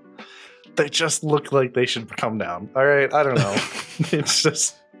 Mm. They just look like they should come down. All right, I don't know.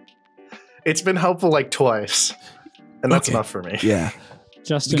 It's been helpful like twice, and that's Okay. enough for me. Yeah.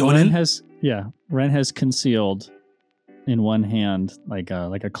 Justin, going Ren in? Ren has concealed in one hand like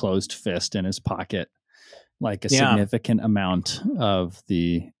a closed fist in his pocket, like a Yeah. significant amount of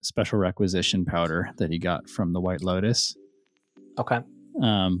the special requisition powder that he got from the White Lotus. Okay.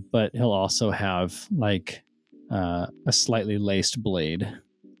 But he'll also have like a slightly laced blade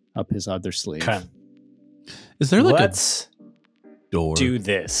up his other sleeve. Okay. Is there like Let's a door? do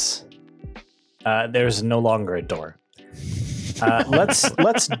this. There's no longer a door. Let's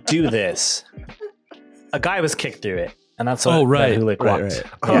do this. A guy was kicked through it, and that's what Oh, right. that Hulik Right, walked. right.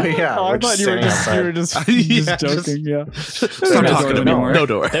 Oh yeah, Oh, I we're thought you were standing just outside. Yeah, joking. Yeah. Stop There's talking no to me. door. No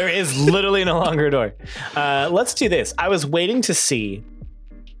door. There is literally no longer a door. Let's do this. I was waiting to see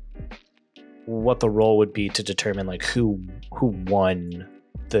what the role would be to determine like who won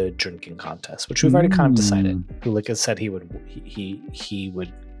the drinking contest, which we've already kind of decided. Hulik has said he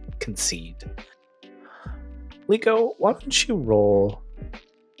would concede. Liko, why don't you roll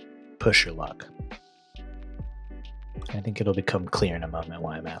push your luck? I think it'll become clear in a moment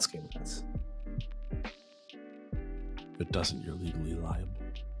why I'm asking this. If it doesn't, you're legally liable.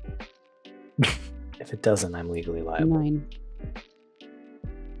 If it doesn't, I'm legally liable. 9.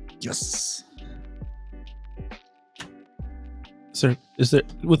 Yes. Sir, is there,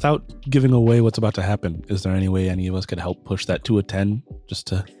 without giving away what's about to happen, is there any way any of us could help push that to a 10 just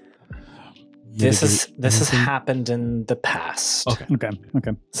to This has mitigate anything? happened in the past. Okay.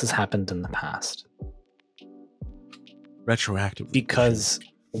 Okay. This has happened in the past. Retroactively. Because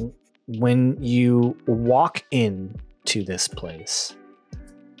when you walk in to this place,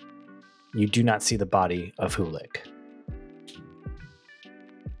 you do not see the body of Hulik.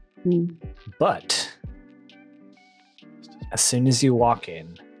 Mm. But as soon as you walk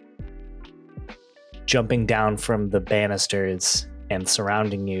in, jumping down from the banisters and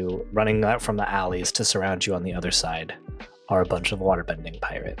surrounding you, running out from the alleys to surround you on the other side, are a bunch of waterbending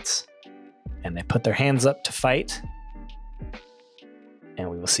pirates. And they put their hands up to fight. And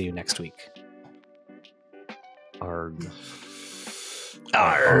we will see you next week. Arg.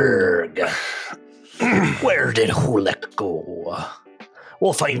 Arg! Where did Hulik go?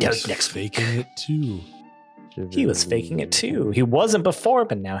 We'll find out next week. Faking it too. He was faking it too. He wasn't before,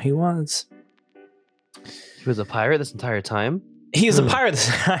 but now he was. He was a pirate this entire time? He is a pirate.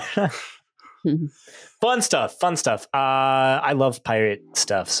 Fun stuff. I love pirate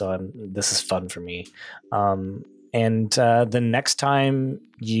stuff, so this is fun for me. And the next time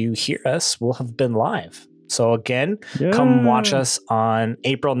you hear us, we'll have been live. So again, come watch us on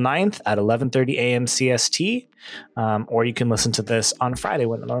April 9th at 11:30 a.m. CST, or you can listen to this on Friday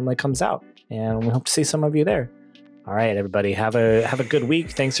when it normally comes out. And we hope to see some of you there. All right, everybody, have a good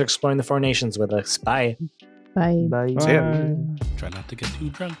week. Thanks for exploring the Four Nations with us. Bye. Bye. Bye. See ya. Try not to get too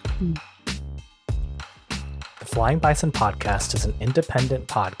drunk. The Flying Bison Podcast is an independent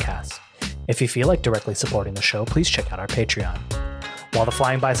podcast. If you feel like directly supporting the show, please check out our Patreon. While the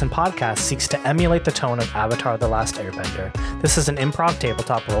Flying Bison Podcast seeks to emulate the tone of Avatar: The Last Airbender, this is an improv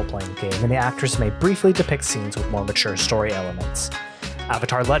tabletop role-playing game, and the actors may briefly depict scenes with more mature story elements.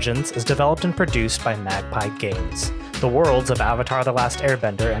 Avatar Legends is developed and produced by Magpie Games. The worlds of Avatar: The Last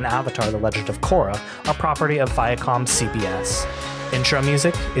Airbender and Avatar: The Legend of Korra are property of Viacom CBS. Intro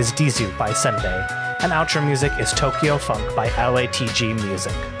music is Dizu by Senbei, and outro music is Tokyo Funk by LATG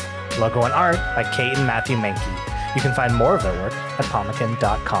Music. Logo and art by Kate and Matthew Menke. You can find more of their work at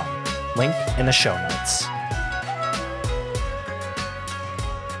pomakin.com. Link in the show notes.